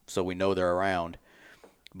gobble so we know they're around.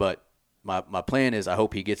 But my plan is I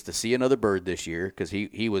hope he gets to see another bird this year, because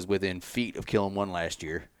he was within feet of killing one last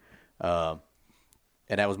year. And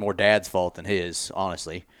that was more Dad's fault than his,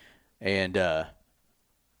 honestly. And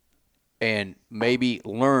maybe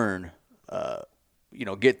learn,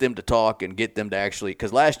 get them to talk and get them to actually –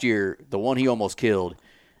 because last year, the one he almost killed,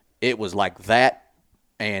 it was like that.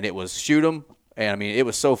 And it was shoot him, and I mean it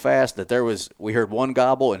was so fast that we heard one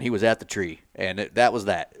gobble and he was at the tree, and that was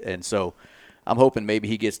that. And so I'm hoping maybe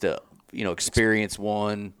he gets to experience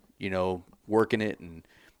one, working it, and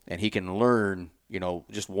he can learn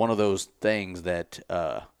just one of those things that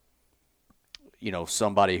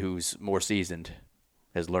somebody who's more seasoned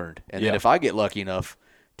has learned. And then if I get lucky enough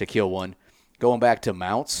to kill one, going back to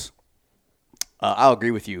mounts, I'll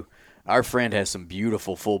agree with you. Our friend has some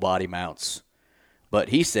beautiful full body mounts. But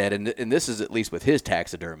he said, and this is at least with his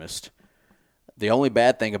taxidermist, the only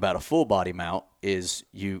bad thing about a full body mount is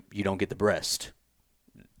you don't get the breast.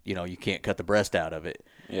 You can't cut the breast out of it.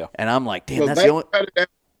 Yeah. And I'm like, damn, well, that's they the only. cut it out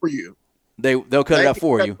for you. They'll cut it out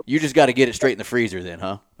for you. You just got to get it straight in the freezer, then,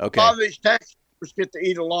 huh? Okay. A lot of these taxidermists get to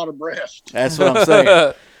eat a lot of breast. That's what I'm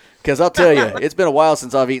saying. Because I'll tell you, it's been a while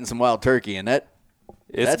since I've eaten some wild turkey, and that's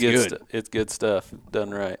good. It's good stuff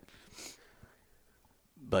done right.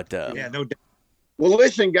 But yeah, no doubt. Well,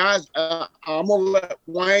 listen, guys, I'm going to let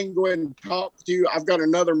Wayne go ahead and talk to you. I've got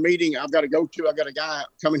another meeting I've got to go to. I've got a guy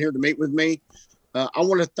coming here to meet with me. I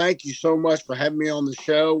want to thank you so much for having me on the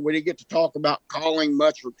show. We didn't get to talk about calling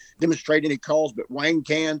much or demonstrate any calls, but Wayne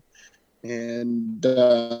can. And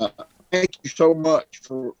thank you so much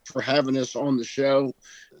for having us on the show.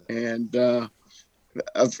 And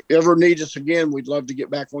if you ever need us again, we'd love to get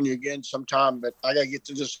back on you again sometime, but I got to get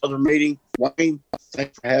to this other meeting. Wayne,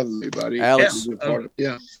 thanks for having me, buddy. Alex,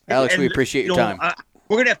 Alex, we appreciate your time.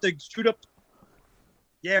 We're going to have to shoot up.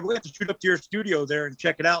 Yeah, we're going to have to shoot up to your studio there and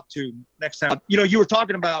check it out too next time. You were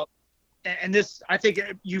talking about, and this, I think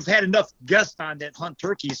you've had enough guests on that hunt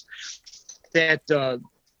turkeys that,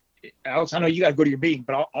 Alex, I know you got to go to your meeting,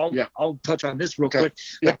 but I'll touch on this real quick.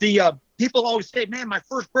 Yeah. But the people always say, "Man, my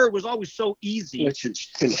first bird was always so easy." And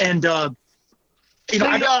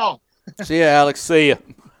See ya, Alex. See ya.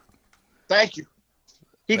 Thank you.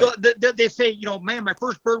 They say, man, my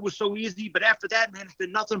first bird was so easy, but after that, man, it's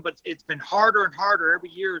been nothing but it's been harder and harder every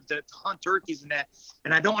year to hunt turkeys and that.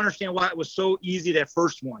 And I don't understand why it was so easy that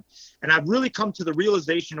first one. And I've really come to the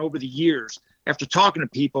realization over the years, after talking to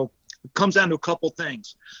people, it comes down to a couple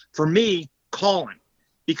things. For me, calling,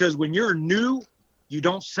 because when you're new, you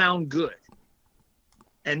don't sound good.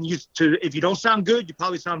 And if you don't sound good, you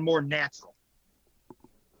probably sound more natural.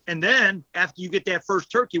 And then after you get that first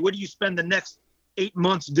turkey, what do you spend the next 8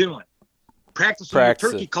 months doing? Practicing your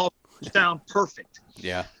turkey call to sound perfect.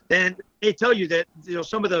 Yeah. And they tell you that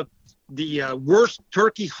some of the worst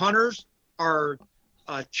turkey hunters are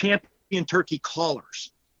champion turkey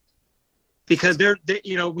callers, because they're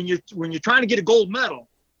when you're trying to get a gold medal,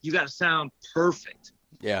 you got to sound perfect.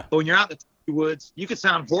 Yeah. But when you're out in the woods, you could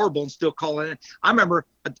sound horrible and still call it in. I remember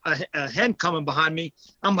a hen coming behind me.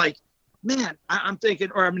 I'm like, man, I'm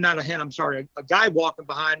thinking, or I'm not a hen, I'm sorry, a guy walking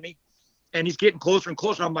behind me, and he's getting closer and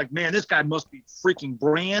closer. I'm like, man, this guy must be freaking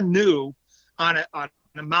brand new on a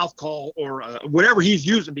mouth call or whatever he's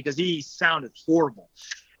using, because he sounded horrible.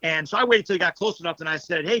 And so I waited till he got close enough, and I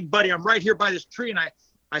said, hey, buddy, I'm right here by this tree. And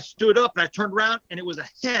I stood up and I turned around, and it was a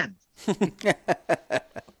hen.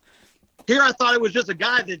 Here I thought it was just a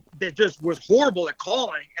guy that just was horrible at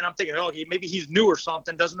calling. And I'm thinking, maybe he's new or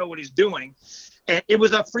something, doesn't know what he's doing. And it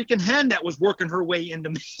was a freaking hen that was working her way into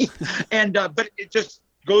me. And but it just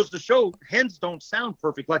goes to show, hens don't sound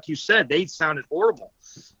perfect. Like you said, they sounded horrible.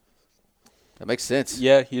 That makes sense.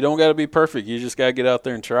 Yeah, you don't got to be perfect. You just got to get out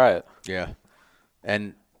there and try it. Yeah.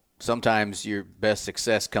 And sometimes your best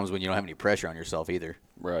success comes when you don't have any pressure on yourself either.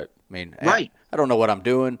 Right. I mean, right. I don't know what I'm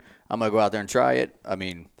doing. I'm going to go out there and try it. I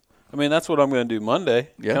mean, that's what I'm going to do Monday.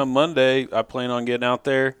 Yeah. Come Monday, I plan on getting out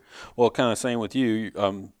there. Well, kind of same with you.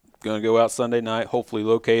 I'm going to go out Sunday night, hopefully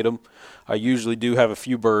locate them. I usually do have a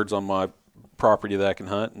few birds on my property that I can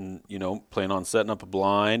hunt, and plan on setting up a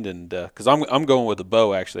blind, and because I'm going with a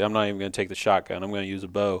bow actually. I'm not even going to take the shotgun. I'm going to use a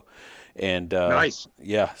bow. And Nice.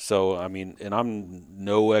 Yeah, so I mean, and I'm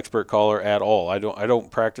no expert caller at all. I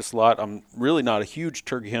don't practice a lot. I'm really not a huge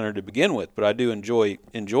turkey hunter to begin with, but I do enjoy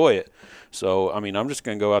it. So I mean, I'm just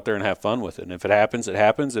going to go out there and have fun with it. And if it happens, it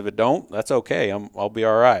happens. If it don't, that's okay. I'll be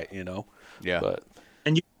all right. Yeah. But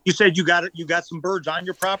And you said you got some birds on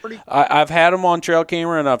your property? I've had them on trail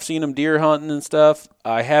camera, and I've seen them deer hunting and stuff.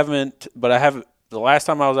 I haven't. The last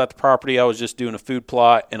time I was at the property, I was just doing a food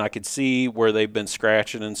plot, and I could see where they've been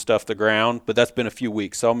scratching and stuff the ground, but that's been a few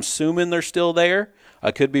weeks. So I'm assuming they're still there.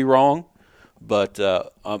 I could be wrong, but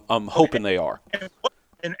I'm hoping they are.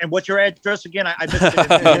 And what's your address again? I missed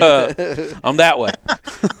it. I'm that way.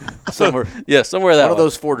 Somewhere. Yeah, somewhere that One way. of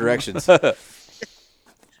those 4 directions.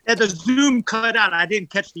 At the Zoom cut out, I didn't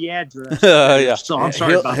catch the address. Yeah. So I'm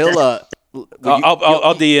sorry about that.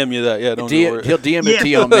 I'll DM you that. Yeah, don't worry. He'll DM it to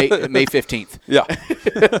you on May 15th. Yeah.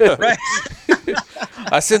 Right.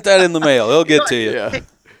 I sent that in the mail. It'll get to you. Yeah.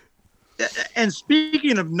 And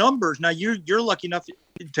speaking of numbers, now you're lucky enough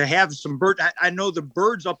to have some birds. I know the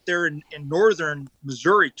birds up there in northern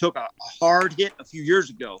Missouri took a hard hit a few years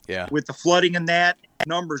ago. Yeah. With the flooding and that,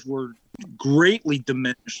 numbers were greatly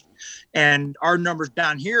diminished. And our numbers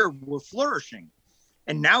down here were flourishing.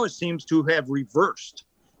 And now it seems to have reversed.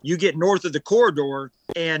 You get north of the corridor,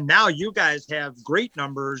 and now you guys have great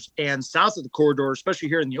numbers. And south of the corridor, especially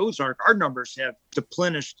here in the Ozark, our numbers have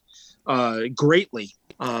deplenished greatly.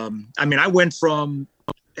 I mean, I went from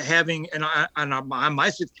having, on my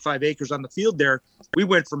 65 acres on the field there, we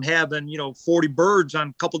went from having, 40 birds on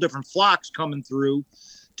a couple different flocks coming through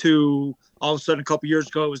to all of a sudden a couple years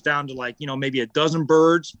ago, it was down to maybe a dozen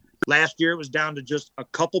birds. Last year, it was down to just a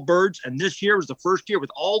couple birds. And this year was the first year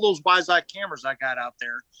with all those Wise-Eye cameras I got out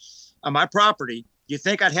there on my property. You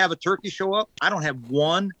think I'd have a turkey show up? I don't have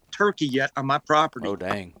one turkey yet on my property. Oh,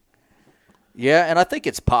 dang. Yeah, and I think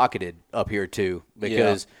it's pocketed up here, too,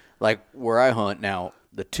 because, like, where I hunt now,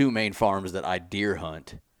 the 2 main farms that I deer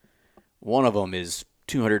hunt, one of them is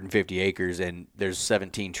 250 acres, and there's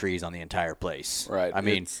 17 trees on the entire place. Right. I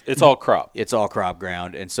mean, it's all crop. It's all crop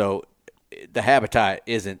ground, and so the habitat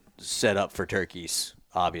isn't set up for turkeys,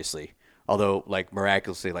 obviously. Although, like,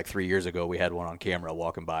 miraculously, like 3 years ago, we had one on camera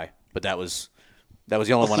walking by, but that was the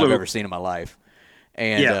only one I've ever seen in my life.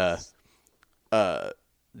 And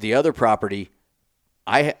the other property,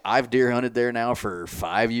 I've deer hunted there now for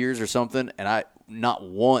 5 years or something, and I not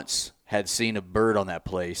once had seen a bird on that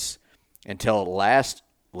place until last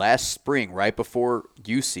spring, right before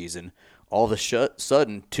youth season. All of a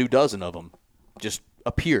sudden, 24 of them just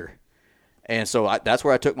appear. And so that's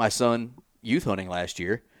where I took my son youth hunting last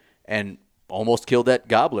year and almost killed that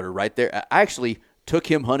gobbler right there. I actually took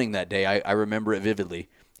him hunting that day. I remember it vividly.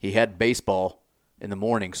 He had baseball in the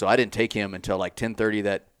morning, so I didn't take him until like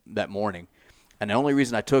 10:30 that morning. And the only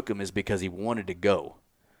reason I took him is because he wanted to go.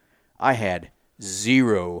 I had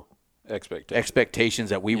zero expectations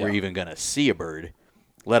that we were even going to see a bird,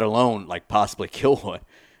 let alone like possibly kill one.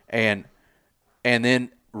 And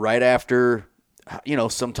then right after,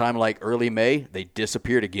 sometime like early May, they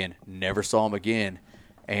disappeared again. Never saw them again.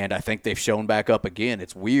 And I think they've shown back up again.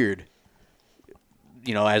 It's weird.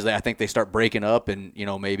 As I think they start breaking up and,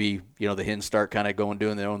 maybe, the hens start kind of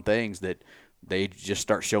doing their own things, that they just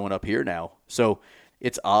start showing up here now. So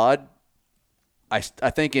it's odd. I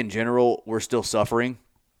think in general, we're still suffering.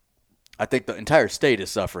 I think the entire state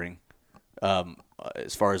is suffering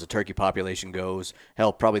as far as the turkey population goes.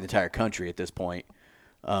 Hell, probably the entire country at this point.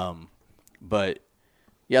 But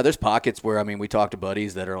yeah, there's pockets where, we talk to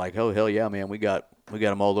buddies that are like, oh, hell yeah, man, we got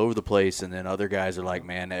them all over the place. And then other guys are like,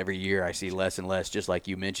 man, every year I see less and less, just like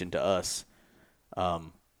you mentioned to us.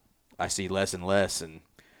 I see less and less. And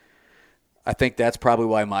I think that's probably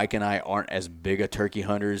why Mike and I aren't as big a turkey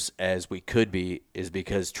hunters as we could be, is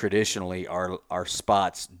because traditionally our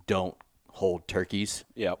spots don't hold turkeys.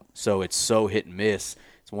 Yep. So it's so hit and miss.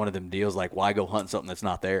 It's one of them deals like, why go hunt something that's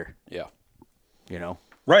not there? Yeah.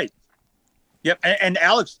 Right. Yep. And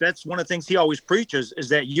Alex, that's one of the things he always preaches, is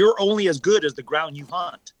that you're only as good as the ground you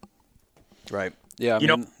hunt. Right. Yeah.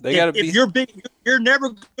 They got to be. If you're big, you're never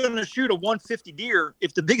going to shoot a 150 deer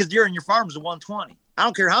if the biggest deer in your farm is a 120. I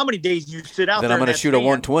don't care how many days you sit out then there. I'm going to shoot a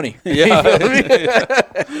 120. Yeah.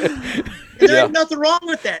 There ain't nothing wrong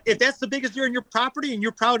with that. If that's the biggest deer in your property and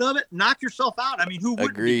you're proud of it, knock yourself out. Who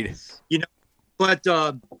wouldn't? Agreed. But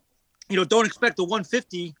don't expect the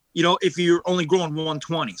 150. If you're only growing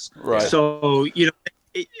 120s. Right. So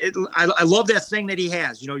I love that saying that he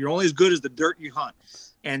has. You're only as good as the dirt you hunt,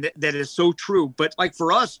 and that is so true. But like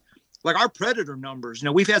for us, like our predator numbers.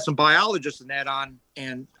 We've had some biologists and that on,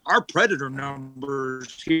 and our predator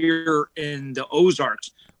numbers here in the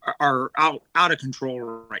Ozarks are out of control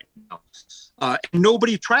right now. And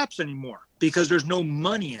nobody traps anymore because there's no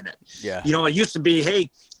money in it. Yeah. It used to be, hey,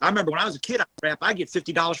 I remember when I was a kid, I get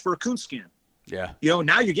 $50 for a coonskin. Yeah.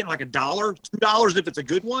 Now you're getting like $1, $2 if it's a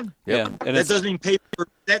good one. Yeah. And that doesn't even pay for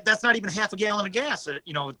that. That's not even half a gallon of gas at,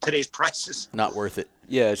 today's prices. Not worth it.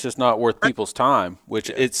 Yeah, it's just not worth people's time, which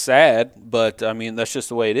it's sad, but I mean, that's just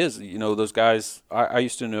the way it is. Those guys, I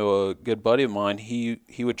used to know a good buddy of mine. He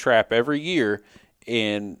would trap every year,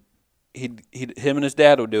 and him and his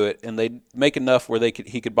dad would do it, and they'd make enough where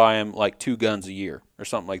he could buy him like 2 guns a year or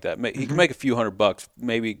something like that. He could make a few $100,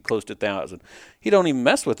 maybe close to 1,000. He don't even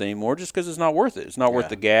mess with it anymore just because it's not worth it. It's not worth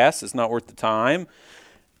the gas. It's not worth the time.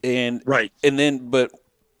 And right. And then, but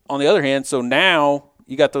on the other hand, so now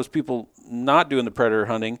you got those people not doing the predator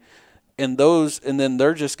hunting, and then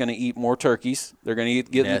they're just going to eat more turkeys. They're going to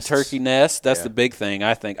get in the turkey nest. That's the big thing.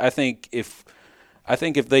 I think if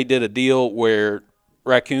they did a deal where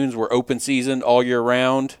raccoons were open season all year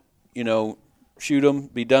round, shoot them,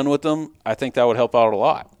 be done with them, I think that would help out a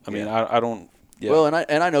lot. I mean, I don't. Yeah. Well,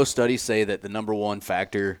 and I know studies say that the number one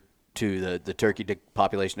factor to the turkey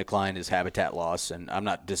population decline is habitat loss, and I'm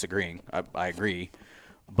not disagreeing. I agree,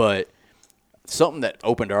 but something that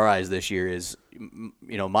opened our eyes this year is,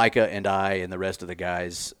 Micah and I and the rest of the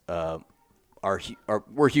guys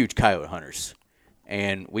we're huge coyote hunters,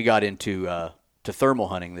 and we got into to thermal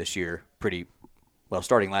hunting this year pretty well,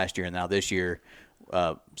 starting last year, and now this year,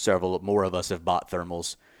 several more of us have bought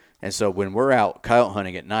thermals. And so when we're out coyote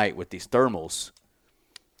hunting at night with these thermals,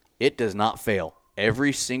 it does not fail.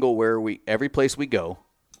 Every place we go,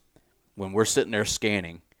 when we're sitting there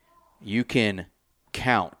scanning, you can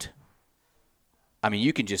count. I mean,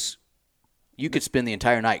 you could spend the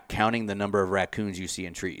entire night counting the number of raccoons you see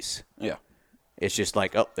in trees. Yeah. It's just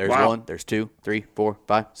like, there's 1, there's 2, 3, 4,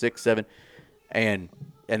 5, 6, 7. And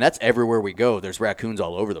that's everywhere we go. There's raccoons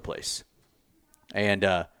all over the place. And,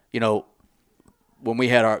 when we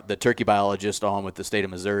had the turkey biologist on with the state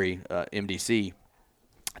of Missouri, MDC,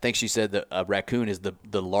 I think she said that a raccoon is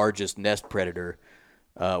the largest nest predator,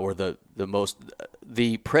 or the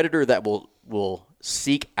predator that will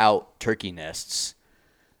seek out turkey nests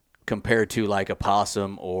compared to like a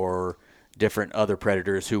possum or different other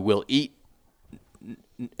predators who will eat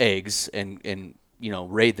eggs and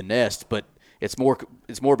raid the nest, but it's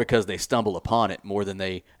more because they stumble upon it more than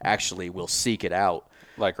they actually will seek it out.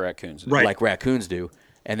 Like raccoons do. Right. Like raccoons do.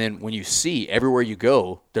 And then when you see everywhere you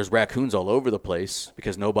go, there's raccoons all over the place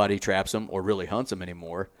because nobody traps them or really hunts them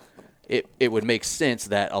anymore. It would make sense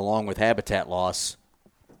that along with habitat loss,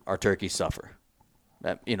 our turkeys suffer.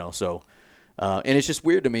 And it's just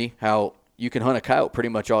weird to me how you can hunt a coyote pretty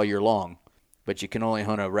much all year long, but you can only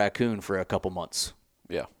hunt a raccoon for a couple months.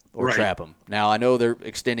 Yeah. Or trap them. Now, I know they're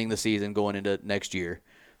extending the season going into next year,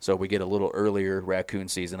 so we get a little earlier raccoon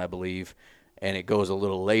season, I believe, and it goes a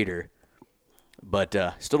little later. But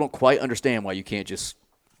still don't quite understand why you can't just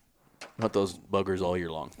hunt those buggers all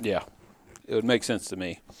year long. Yeah. It would make sense to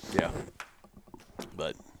me. Yeah.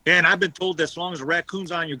 But And I've been told that as long as a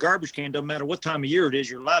raccoon's on your garbage can, doesn't matter what time of year it is,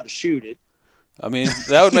 you're allowed to shoot it. I mean,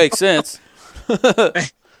 that would make sense.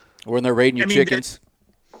 when they're raiding your chickens.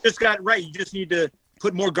 Just got right. You just need to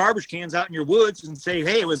put more garbage cans out in your woods and say,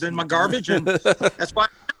 hey, it was in my garbage, and that's why.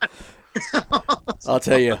 I'll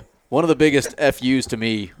tell you, one of the biggest FUs to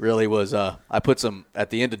me really was I put some at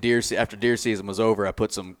the end of after deer season was over. I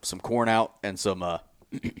put some corn out and some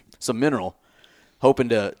mineral, hoping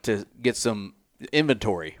to get some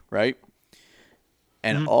inventory, right?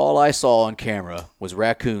 And all I saw on camera was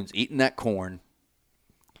raccoons eating that corn,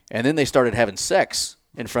 and then they started having sex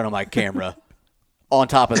in front of my camera on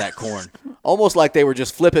top of that corn, almost like they were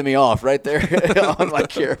just flipping me off right there on my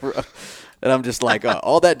camera. And I'm just like,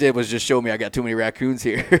 all that did was just show me I got too many raccoons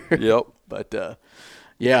here. Yep. But,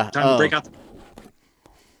 yeah. Time to break out.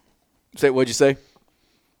 What'd you say?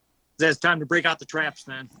 It's time to break out the traps,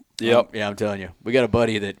 then. Yep. Yeah, I'm telling you. We got a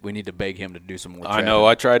buddy that we need to beg him to do some more I know.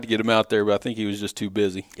 I tried to get him out there, but I think he was just too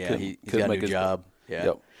busy. Yeah, he's got a new job. Yeah.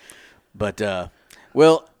 Yep. But,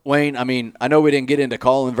 well, Wayne, I mean, I know we didn't get into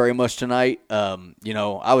calling very much tonight. Our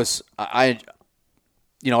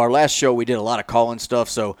last show we did a lot of calling stuff,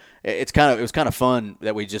 so it was kind of fun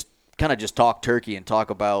that we just talk turkey and talk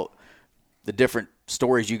about the different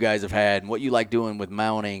stories you guys have had and what you like doing with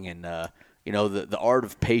mounting and the art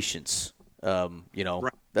of patience.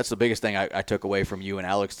 Right. That's the biggest thing I took away from you and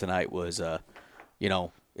Alex tonight was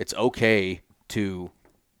it's okay to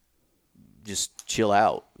just chill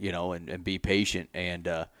out, and be patient, and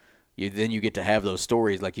then you get to have those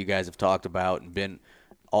stories like you guys have talked about and been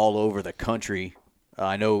all over the country.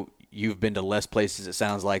 I know you've been to less places, it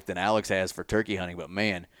sounds like, than Alex has for turkey hunting, but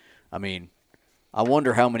man, I mean, I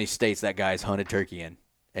wonder how many states that guy's hunted turkey in.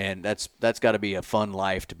 And that's got to be a fun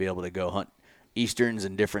life to be able to go hunt Easterns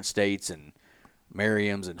in different states and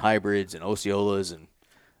Merriams and hybrids and Osceolas. And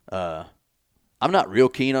I'm not real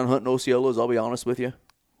keen on hunting Osceolas, I'll be honest with you.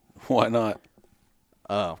 Why not?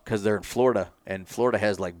 Because they're in Florida, and Florida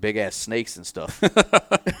has like big-ass snakes and stuff.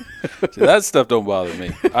 See, that stuff don't bother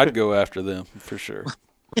me. I'd go after them for sure.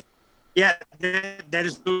 Yeah, that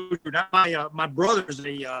is true. My brother's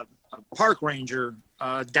a park ranger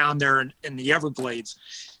down there in the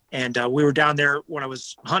Everglades. And we were down there when I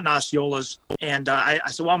was hunting Osceolas. And I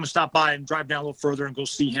said, well, I'm going to stop by and drive down a little further and go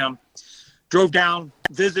see him. Drove down,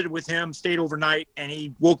 visited with him, stayed overnight. And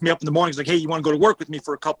he woke me up in the morning. He's like, hey, you want to go to work with me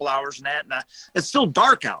for a couple hours and that? And it's still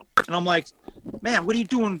dark out. And I'm like, man, what are you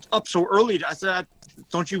doing up so early? I said,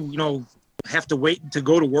 don't you have to wait to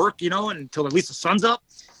go to work, until at least the sun's up?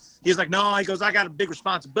 He's like, no. He goes, I got a big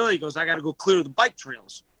responsibility. He goes, I got to go clear the bike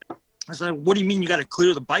trails. I said, what do you mean you got to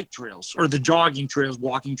clear the bike trails or the jogging trails,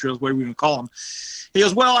 walking trails, whatever you can call them? He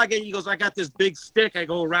goes, well, I got this big stick. I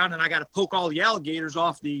go around and I got to poke all the alligators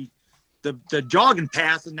off the jogging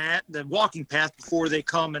path and the walking path before they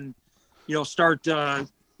come and, start, the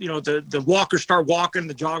walkers start walking,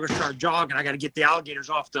 the joggers start jogging. I got to get the alligators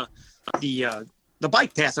off the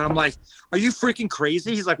bike path. And I'm like, are you freaking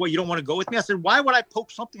crazy? He's like, well, you don't want to go with me? I said, why would I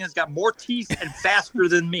poke something that's got more teeth and faster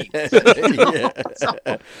than me?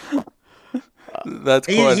 That's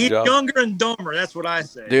quite he's a job. younger and dumber. That's what I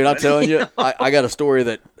say. Dude, I'm telling you, I got a story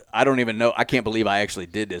that I don't even know. I can't believe I actually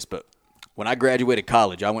did this, but when I graduated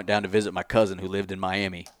college, I went down to visit my cousin who lived in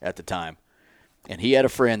Miami at the time. And he had a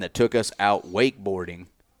friend that took us out wakeboarding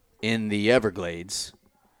in the Everglades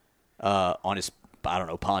on his,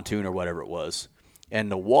 pontoon or whatever it was. And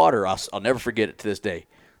the water, I'll never forget it to this day.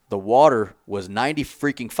 The water was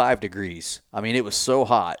 95 degrees. I mean, it was so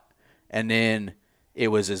hot. And then it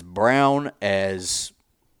was as brown as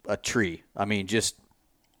a tree. I mean, just,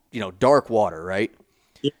 dark water, right?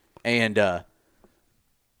 Yeah. And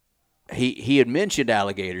he had mentioned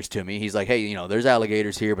alligators to me. He's like, hey, there's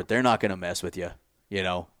alligators here, but they're not going to mess with you.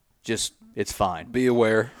 Just it's fine. Be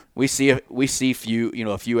aware. We see a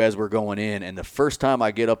few as we're going in, and the first time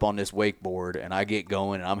I get up on this wakeboard and I get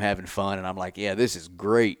going and I'm having fun and I'm like, yeah, this is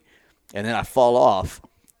great. And then I fall off,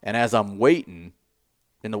 and as I'm waiting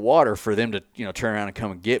in the water for them to, turn around and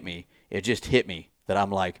come and get me, it just hit me that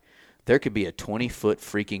I'm like, there could be a 20-foot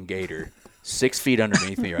freaking gator 6 feet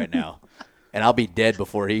underneath me right now, and I'll be dead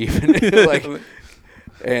before he even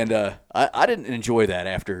And I didn't enjoy that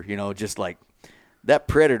after, just like that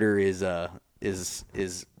predator is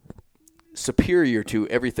superior to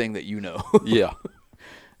everything that you know. Yeah.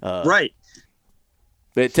 Right.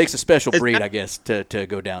 But it takes a special breed, I guess, to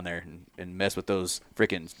go down there and mess with those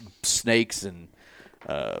freaking snakes and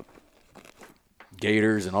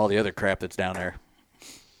gators and all the other crap that's down there.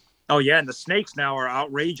 Oh, yeah, and the snakes now are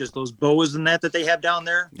outrageous. Those boas and that they have down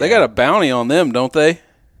there. They got a bounty on them, don't they?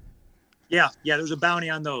 Yeah, there's a bounty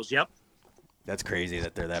on those, yep. That's crazy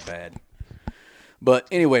that they're that bad. But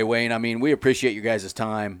anyway, Wayne, I mean, we appreciate you guys'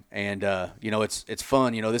 time, and it's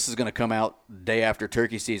fun. This is going to come out the day after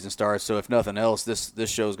turkey season starts, so if nothing else, this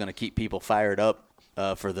show is going to keep people fired up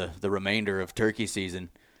for the remainder of turkey season,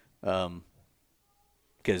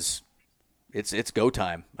 because it's go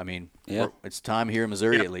time. I mean, it's time here in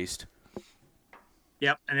Missouri at least.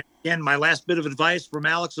 Yep, and again, my last bit of advice from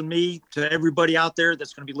Alex and me to everybody out there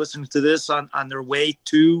that's going to be listening to this on their way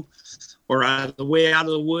to or on the way out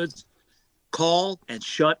of the woods. Call and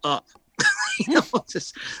shut up.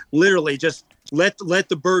 Just literally just let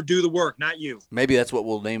the bird do the work, not you. Maybe that's what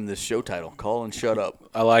we'll name this show title. Call and shut up.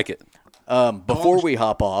 I like it. Before we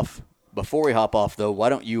hop off though, why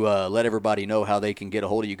don't you let everybody know how they can get a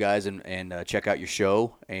hold of you guys and check out your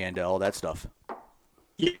show and all that stuff.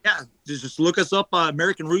 Yeah, just look us up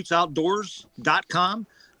AmericanRootsOutdoors.com.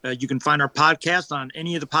 You can find our podcast on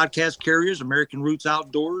any of the podcast carriers, American Roots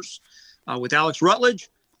Outdoors with Alex Rutledge.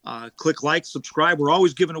 Click like, subscribe. We're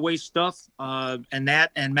always giving away stuff. And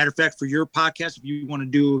matter of fact, for your podcast, if you want to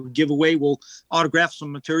do a giveaway, we'll autograph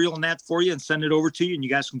some material on that for you and send it over to you. And you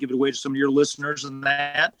guys can give it away to some of your listeners and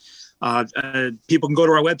that. People can go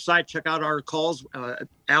to our website, check out our calls.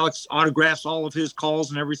 Alex autographs all of his calls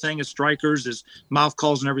and everything, his strikers, his mouth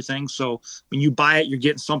calls and everything. So when you buy it, you're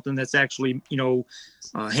getting something that's actually,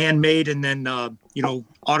 handmade and then,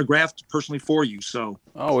 autographed personally for you. So.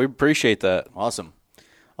 Oh, we appreciate that. Awesome,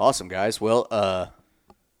 guys. Well,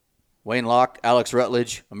 Wayne Locke, Alex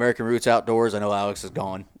Rutledge, American Roots Outdoors. I know Alex is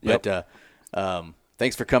gone, but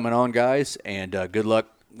thanks for coming on, guys, and good luck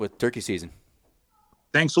with turkey season.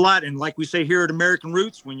 Thanks a lot. And like we say here at American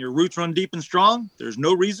Roots, when your roots run deep and strong, there's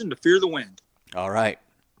no reason to fear the wind. All right.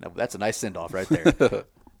 Now, that's a nice send-off right there. All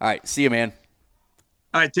right. See you, man.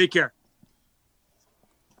 All right. Take care.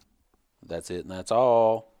 That's it, and that's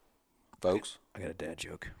all, folks. I got a dad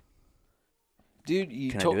joke. Dude,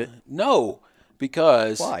 you Can I told do it? No,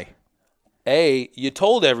 because Why? You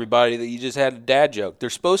told everybody that you just had a dad joke. They're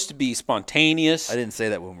supposed to be spontaneous. I didn't say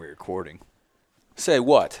that when we were recording. Say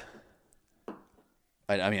what?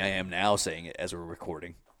 I mean, I am now saying it as we're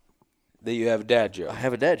recording. That you have a dad joke. I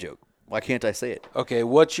have a dad joke. Why can't I say it? Okay,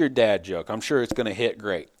 what's your dad joke? I'm sure it's going to hit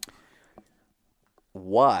great.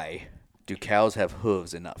 Why do cows have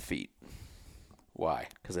hooves and not feet? Why?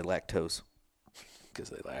 Because they lack toes. Because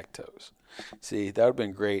they lactose. See, that would have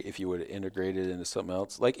been great if you would have integrated it into something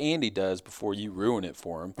else, like Andy does before you ruin it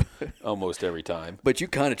for him almost every time. But you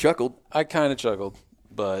kind of chuckled. I kind of chuckled,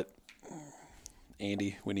 but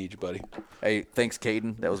Andy, we need you, buddy. Hey, thanks,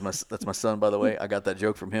 Caden. That's my son, by the way. I got that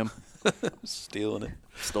joke from him. Stealing it.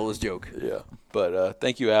 Stole his joke. Yeah. But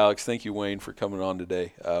thank you, Alex. Thank you, Wayne, for coming on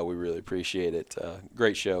today. We really appreciate it.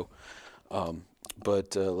 Great show.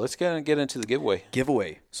 But let's get into the giveaway.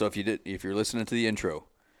 Giveaway. So if you're listening to the intro,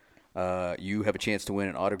 you have a chance to win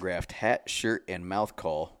an autographed hat, shirt, and mouth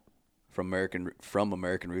call from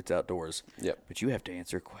American Roots Outdoors. Yep. But you have to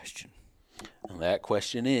answer a question. And that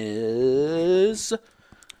question is,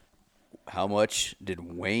 how much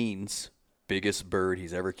did Wayne's biggest bird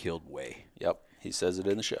he's ever killed weigh? Yep. He says it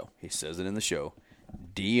in the show. He says it in the show.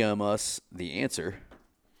 DM us the answer.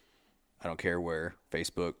 I don't care where.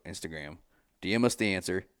 Facebook, Instagram. DM us the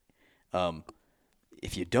answer.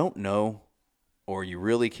 If you don't know or you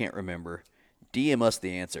really can't remember, DM us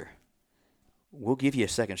the answer. We'll give you a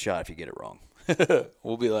second shot if you get it wrong.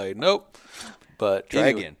 We'll be like, nope. But Try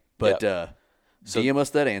anyway, again. But yep. DM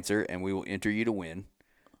us that answer, and we will enter you to win.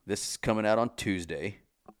 This is coming out on Tuesday.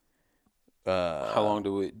 How long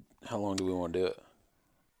do we want to do it?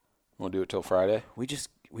 Want to do it till Friday? We just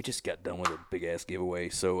got done with a big ass giveaway,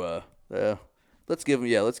 so let's give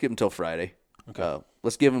them till Friday. Okay.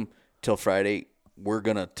 Let's give them till Friday. We'll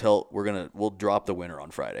drop the winner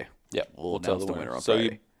on Friday. Yep. We'll tell announce the winner on so Friday.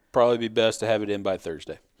 you'd probably be best to have it in by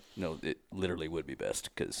Thursday. No, it literally would be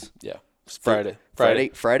best because Yeah. It's Friday.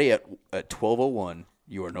 Friday at 12:01,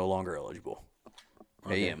 you are no longer eligible.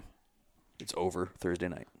 Okay. AM. It's over Thursday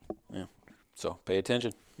night. Yeah. So pay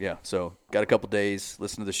attention. Yeah. So got a couple days.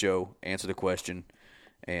 Listen to the show. Answer the question,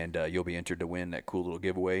 and you'll be entered to win that cool little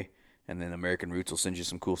giveaway. And then American Roots will send you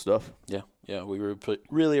some cool stuff. Yeah. Yeah. We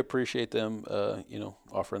really appreciate them,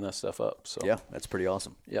 offering that stuff up. So Yeah, that's pretty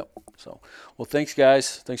awesome. Yep. So, well, thanks,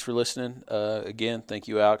 guys. Thanks for listening. Again, thank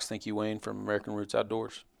you, Alex. Thank you, Wayne, from American Roots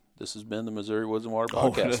Outdoors. This has been the Missouri Woods and Water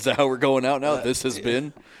Podcast. Oh, that's how we're going out now. This has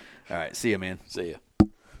been. All right. See you, man. See ya.